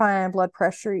refill time, blood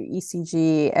pressure,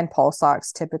 ECG, and pulse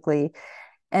ox typically.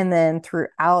 And then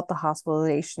throughout the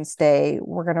hospitalization stay,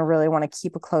 we're going to really want to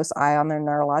keep a close eye on their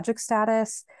neurologic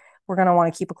status. We're going to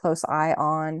want to keep a close eye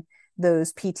on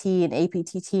those PT and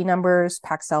APTT numbers,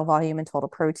 packed cell volume and total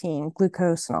protein,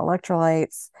 glucose and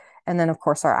electrolytes, and then, of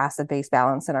course, our acid-base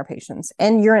balance in our patients.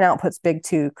 And urine output's big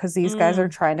too, because these guys are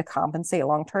trying to compensate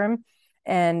long-term.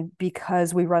 And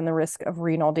because we run the risk of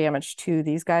renal damage too,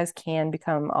 these guys can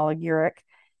become oliguric,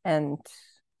 and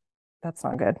that's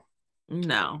not good.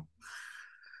 No.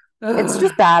 It's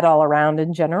just bad all around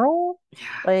in general. Yeah.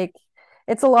 Like,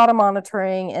 it's a lot of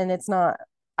monitoring, and it's not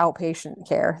outpatient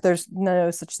care. There's no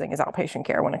such thing as outpatient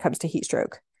care when it comes to heat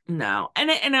stroke. No.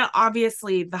 And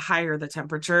obviously the higher the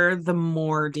temperature, the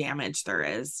more damage there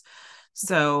is.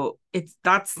 So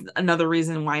that's another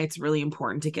reason why it's really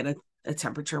important to get a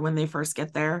temperature when they first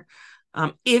get there.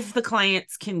 If the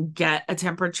clients can get a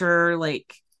temperature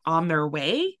like on their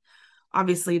way,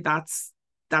 obviously that's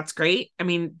great. I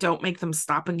mean, don't make them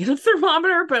stop and get a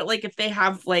thermometer, but like if they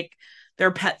have like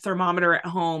their pet thermometer at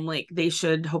home, like they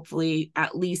should hopefully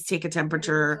at least take a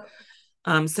temperature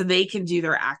so they can do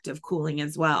their active cooling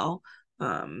as well.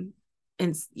 And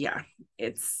yeah,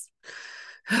 it's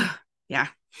yeah.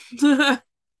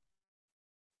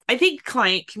 I think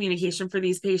client communication for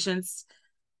these patients,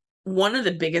 one of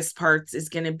the biggest parts is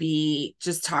going to be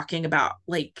just talking about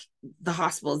like the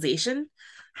hospitalization,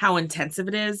 how intensive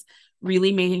it is,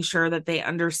 really making sure that they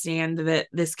understand that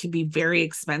this could be very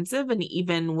expensive. And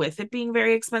even with it being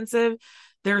very expensive,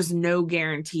 there's no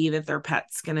guarantee that their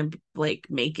pet's going to like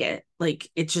make it. Like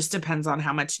it just depends on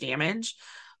how much damage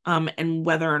and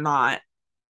whether or not,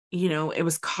 it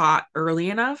was caught early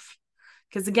enough.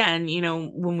 Because again,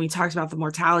 when we talked about the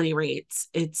mortality rates,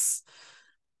 it's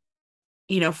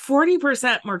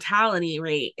 40% mortality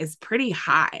rate is pretty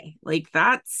high. Like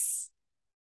that's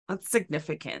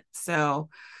significant. So,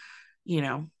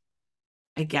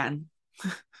 again,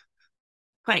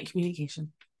 client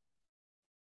communication.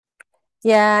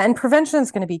 Yeah, and prevention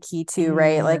is going to be key too,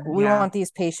 right? Like we want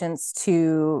these patients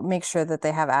to make sure that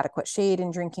they have adequate shade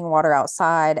and drinking water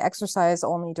outside, exercise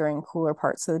only during cooler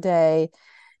parts of the day.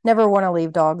 Never want to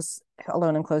leave dogs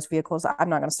alone in closed vehicles. I'm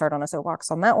not going to start on a soapbox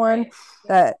on that one.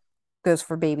 That goes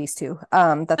for babies too.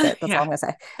 That's it. That's all I'm going to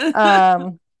say.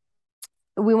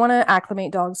 We want to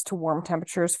acclimate dogs to warm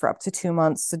temperatures for up to 2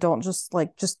 months. So don't just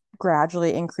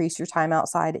gradually increase your time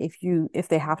outside if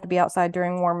they have to be outside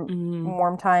during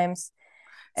warm times.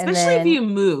 Especially if you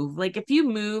move, like if you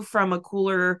move from a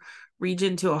cooler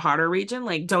region to a hotter region,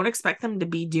 like don't expect them to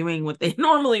be doing what they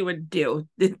normally would do.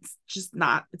 It's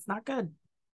not good.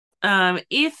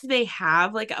 If they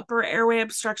have like upper airway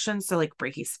obstruction, so like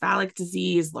brachycephalic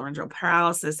disease, laryngeal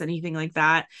paralysis, anything like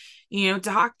that,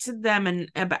 talk to them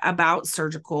about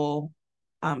surgical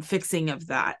fixing of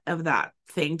that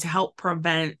thing to help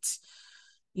prevent,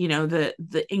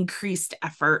 the increased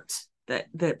effort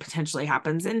that potentially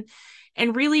happens.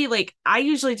 And really, like I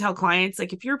usually tell clients,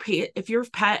 like if your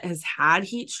pet has had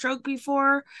heat stroke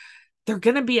before, they're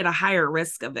going to be at a higher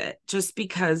risk of it just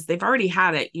because they've already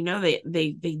had it.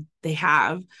 They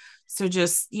have. So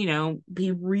just,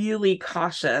 be really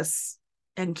cautious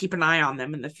and keep an eye on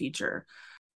them in the future.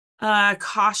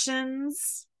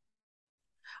 Cautions.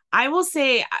 I will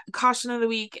say caution of the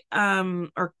week,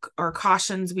 or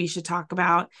cautions we should talk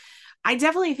about. I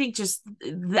definitely think just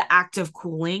the active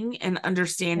cooling and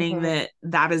understanding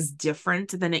that is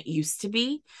different than it used to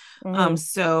be.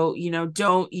 So,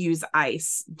 don't use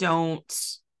ice.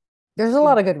 There's a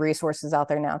lot of good resources out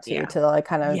there now too, to like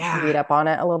kind of read up on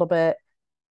it a little bit.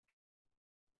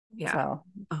 Yeah. So,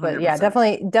 but 100%. Yeah,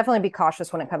 definitely be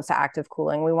cautious when it comes to active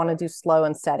cooling. We want to do slow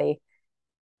and steady.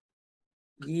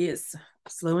 Yes.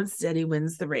 Slow and steady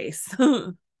wins the race.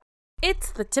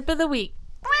 It's the tip of the week.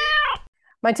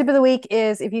 My tip of the week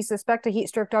is if you suspect a heat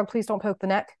stroke dog, please don't poke the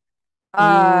neck.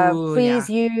 Please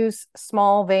use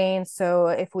small veins. So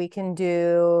if we can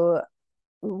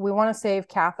we want to save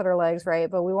catheter legs, right?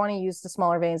 But we want to use the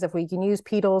smaller veins. If we can use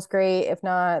pedals, great. If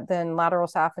not, then lateral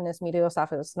saphenous, medial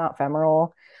saphenous, not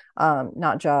femoral,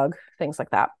 not jug, things like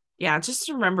that. Yeah, just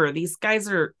remember these guys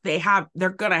they're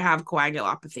gonna have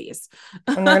coagulopathies.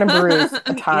 And they're gonna bruise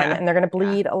a ton and they're gonna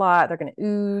bleed a lot. They're gonna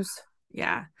ooze.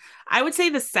 Yeah. I would say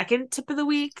the second tip of the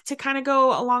week to kind of go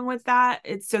along with that.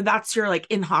 So that's your like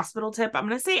in hospital tip. I'm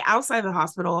going to say outside the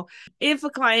hospital, if a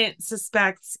client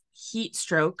suspects heat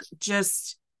stroke,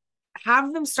 just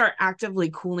have them start actively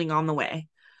cooling on the way.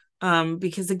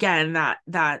 Because again,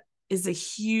 that is a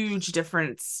huge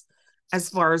difference as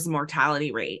far as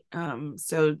mortality rate.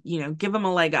 So, give them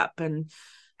a leg up and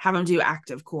have them do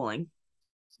active cooling.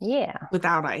 Yeah.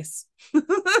 Without ice.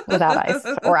 Without ice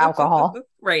or alcohol.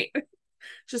 Right.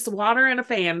 Just water and a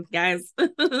fan, guys.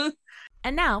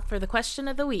 And now for the question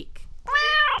of the week.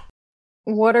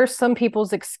 What are some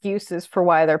people's excuses for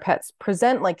why their pets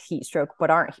present like heat stroke but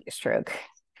aren't heat stroke?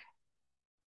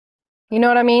 You know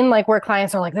what I mean? Like where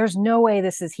clients are like, there's no way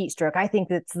this is heat stroke. I think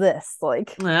it's this.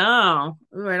 Like, oh,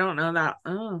 I don't know that.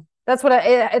 Oh, that's what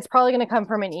it's probably going to come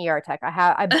from an ER tech.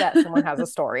 I bet someone has a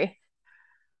story.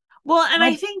 Well, and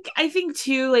I think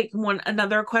too, like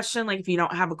another question, like if you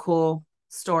don't have a cool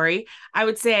story, I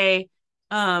would say,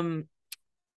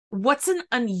 what's an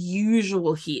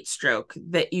unusual heat stroke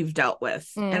that you've dealt with?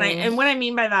 And what I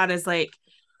mean by that is like,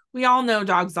 we all know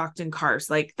dogs locked in cars.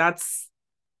 Like that's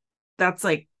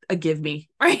like a give me,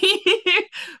 right?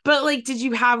 But like, did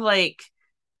you have like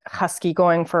husky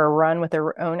going for a run with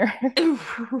their owner?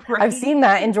 Right? I've seen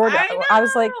that in Georgia. I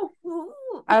was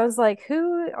like,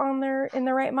 who in their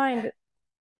right mind?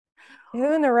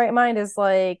 Who in their right mind is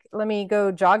like, let me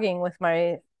go jogging with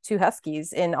my 2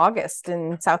 huskies in August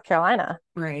in South Carolina?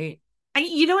 Right.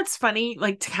 You know, it's funny,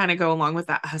 like to kind of go along with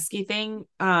that husky thing,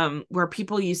 where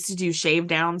people used to do shave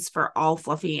downs for all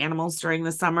fluffy animals during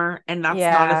the summer. And that's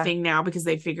not a thing now because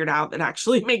they figured out that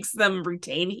actually makes them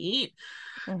retain heat.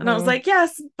 And I was like,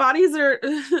 yes, bodies are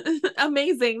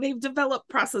amazing. They've developed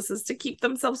processes to keep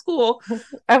themselves cool.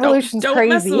 Evolution's don't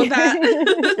crazy. Mess with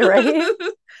that. Right?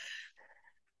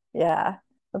 Yeah,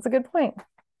 that's a good point.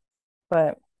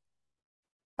 But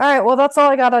all right, well, that's all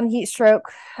I got on heat stroke.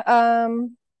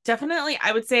 Definitely,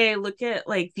 I would say look at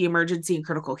like the emergency and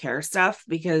critical care stuff,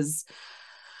 because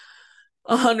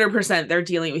 100% they're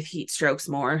dealing with heat strokes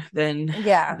more than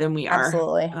we are.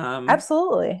 Absolutely.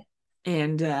 Absolutely.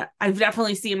 And I've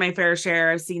definitely seen my fair share.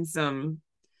 I've seen some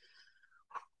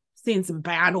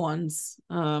bad ones.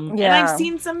 And I've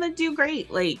seen some that do great.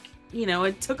 Like, you know,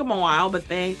 it took them a while, but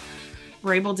they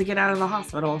were able to get out of the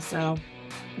hospital. So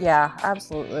yeah,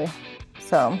 absolutely.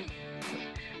 So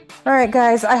all right,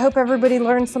 guys, I hope everybody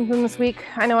learned something this week.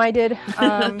 I know I did.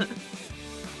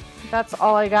 That's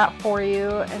all I got for you.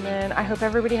 And then I hope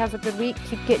everybody has a good week.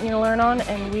 Keep getting your learn on,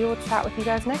 and we will chat with you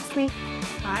guys next week.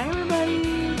 Bye,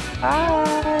 everybody.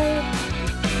 Bye.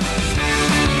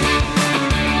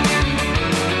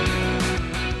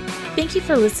 Thank you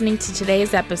for listening to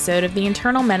today's episode of the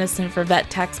Internal Medicine for Vet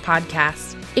Techs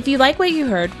podcast. If you like what you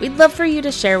heard, we'd love for you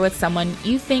to share with someone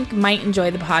you think might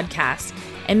enjoy the podcast.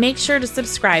 And make sure to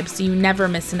subscribe so you never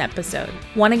miss an episode.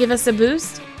 Want to give us a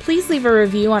boost? Please leave a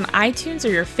review on iTunes or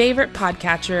your favorite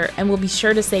podcatcher, and we'll be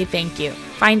sure to say thank you.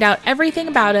 Find out everything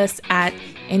about us at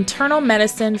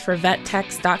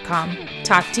internalmedicineforvettechs.com.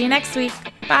 Talk to you next week.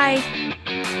 Bye.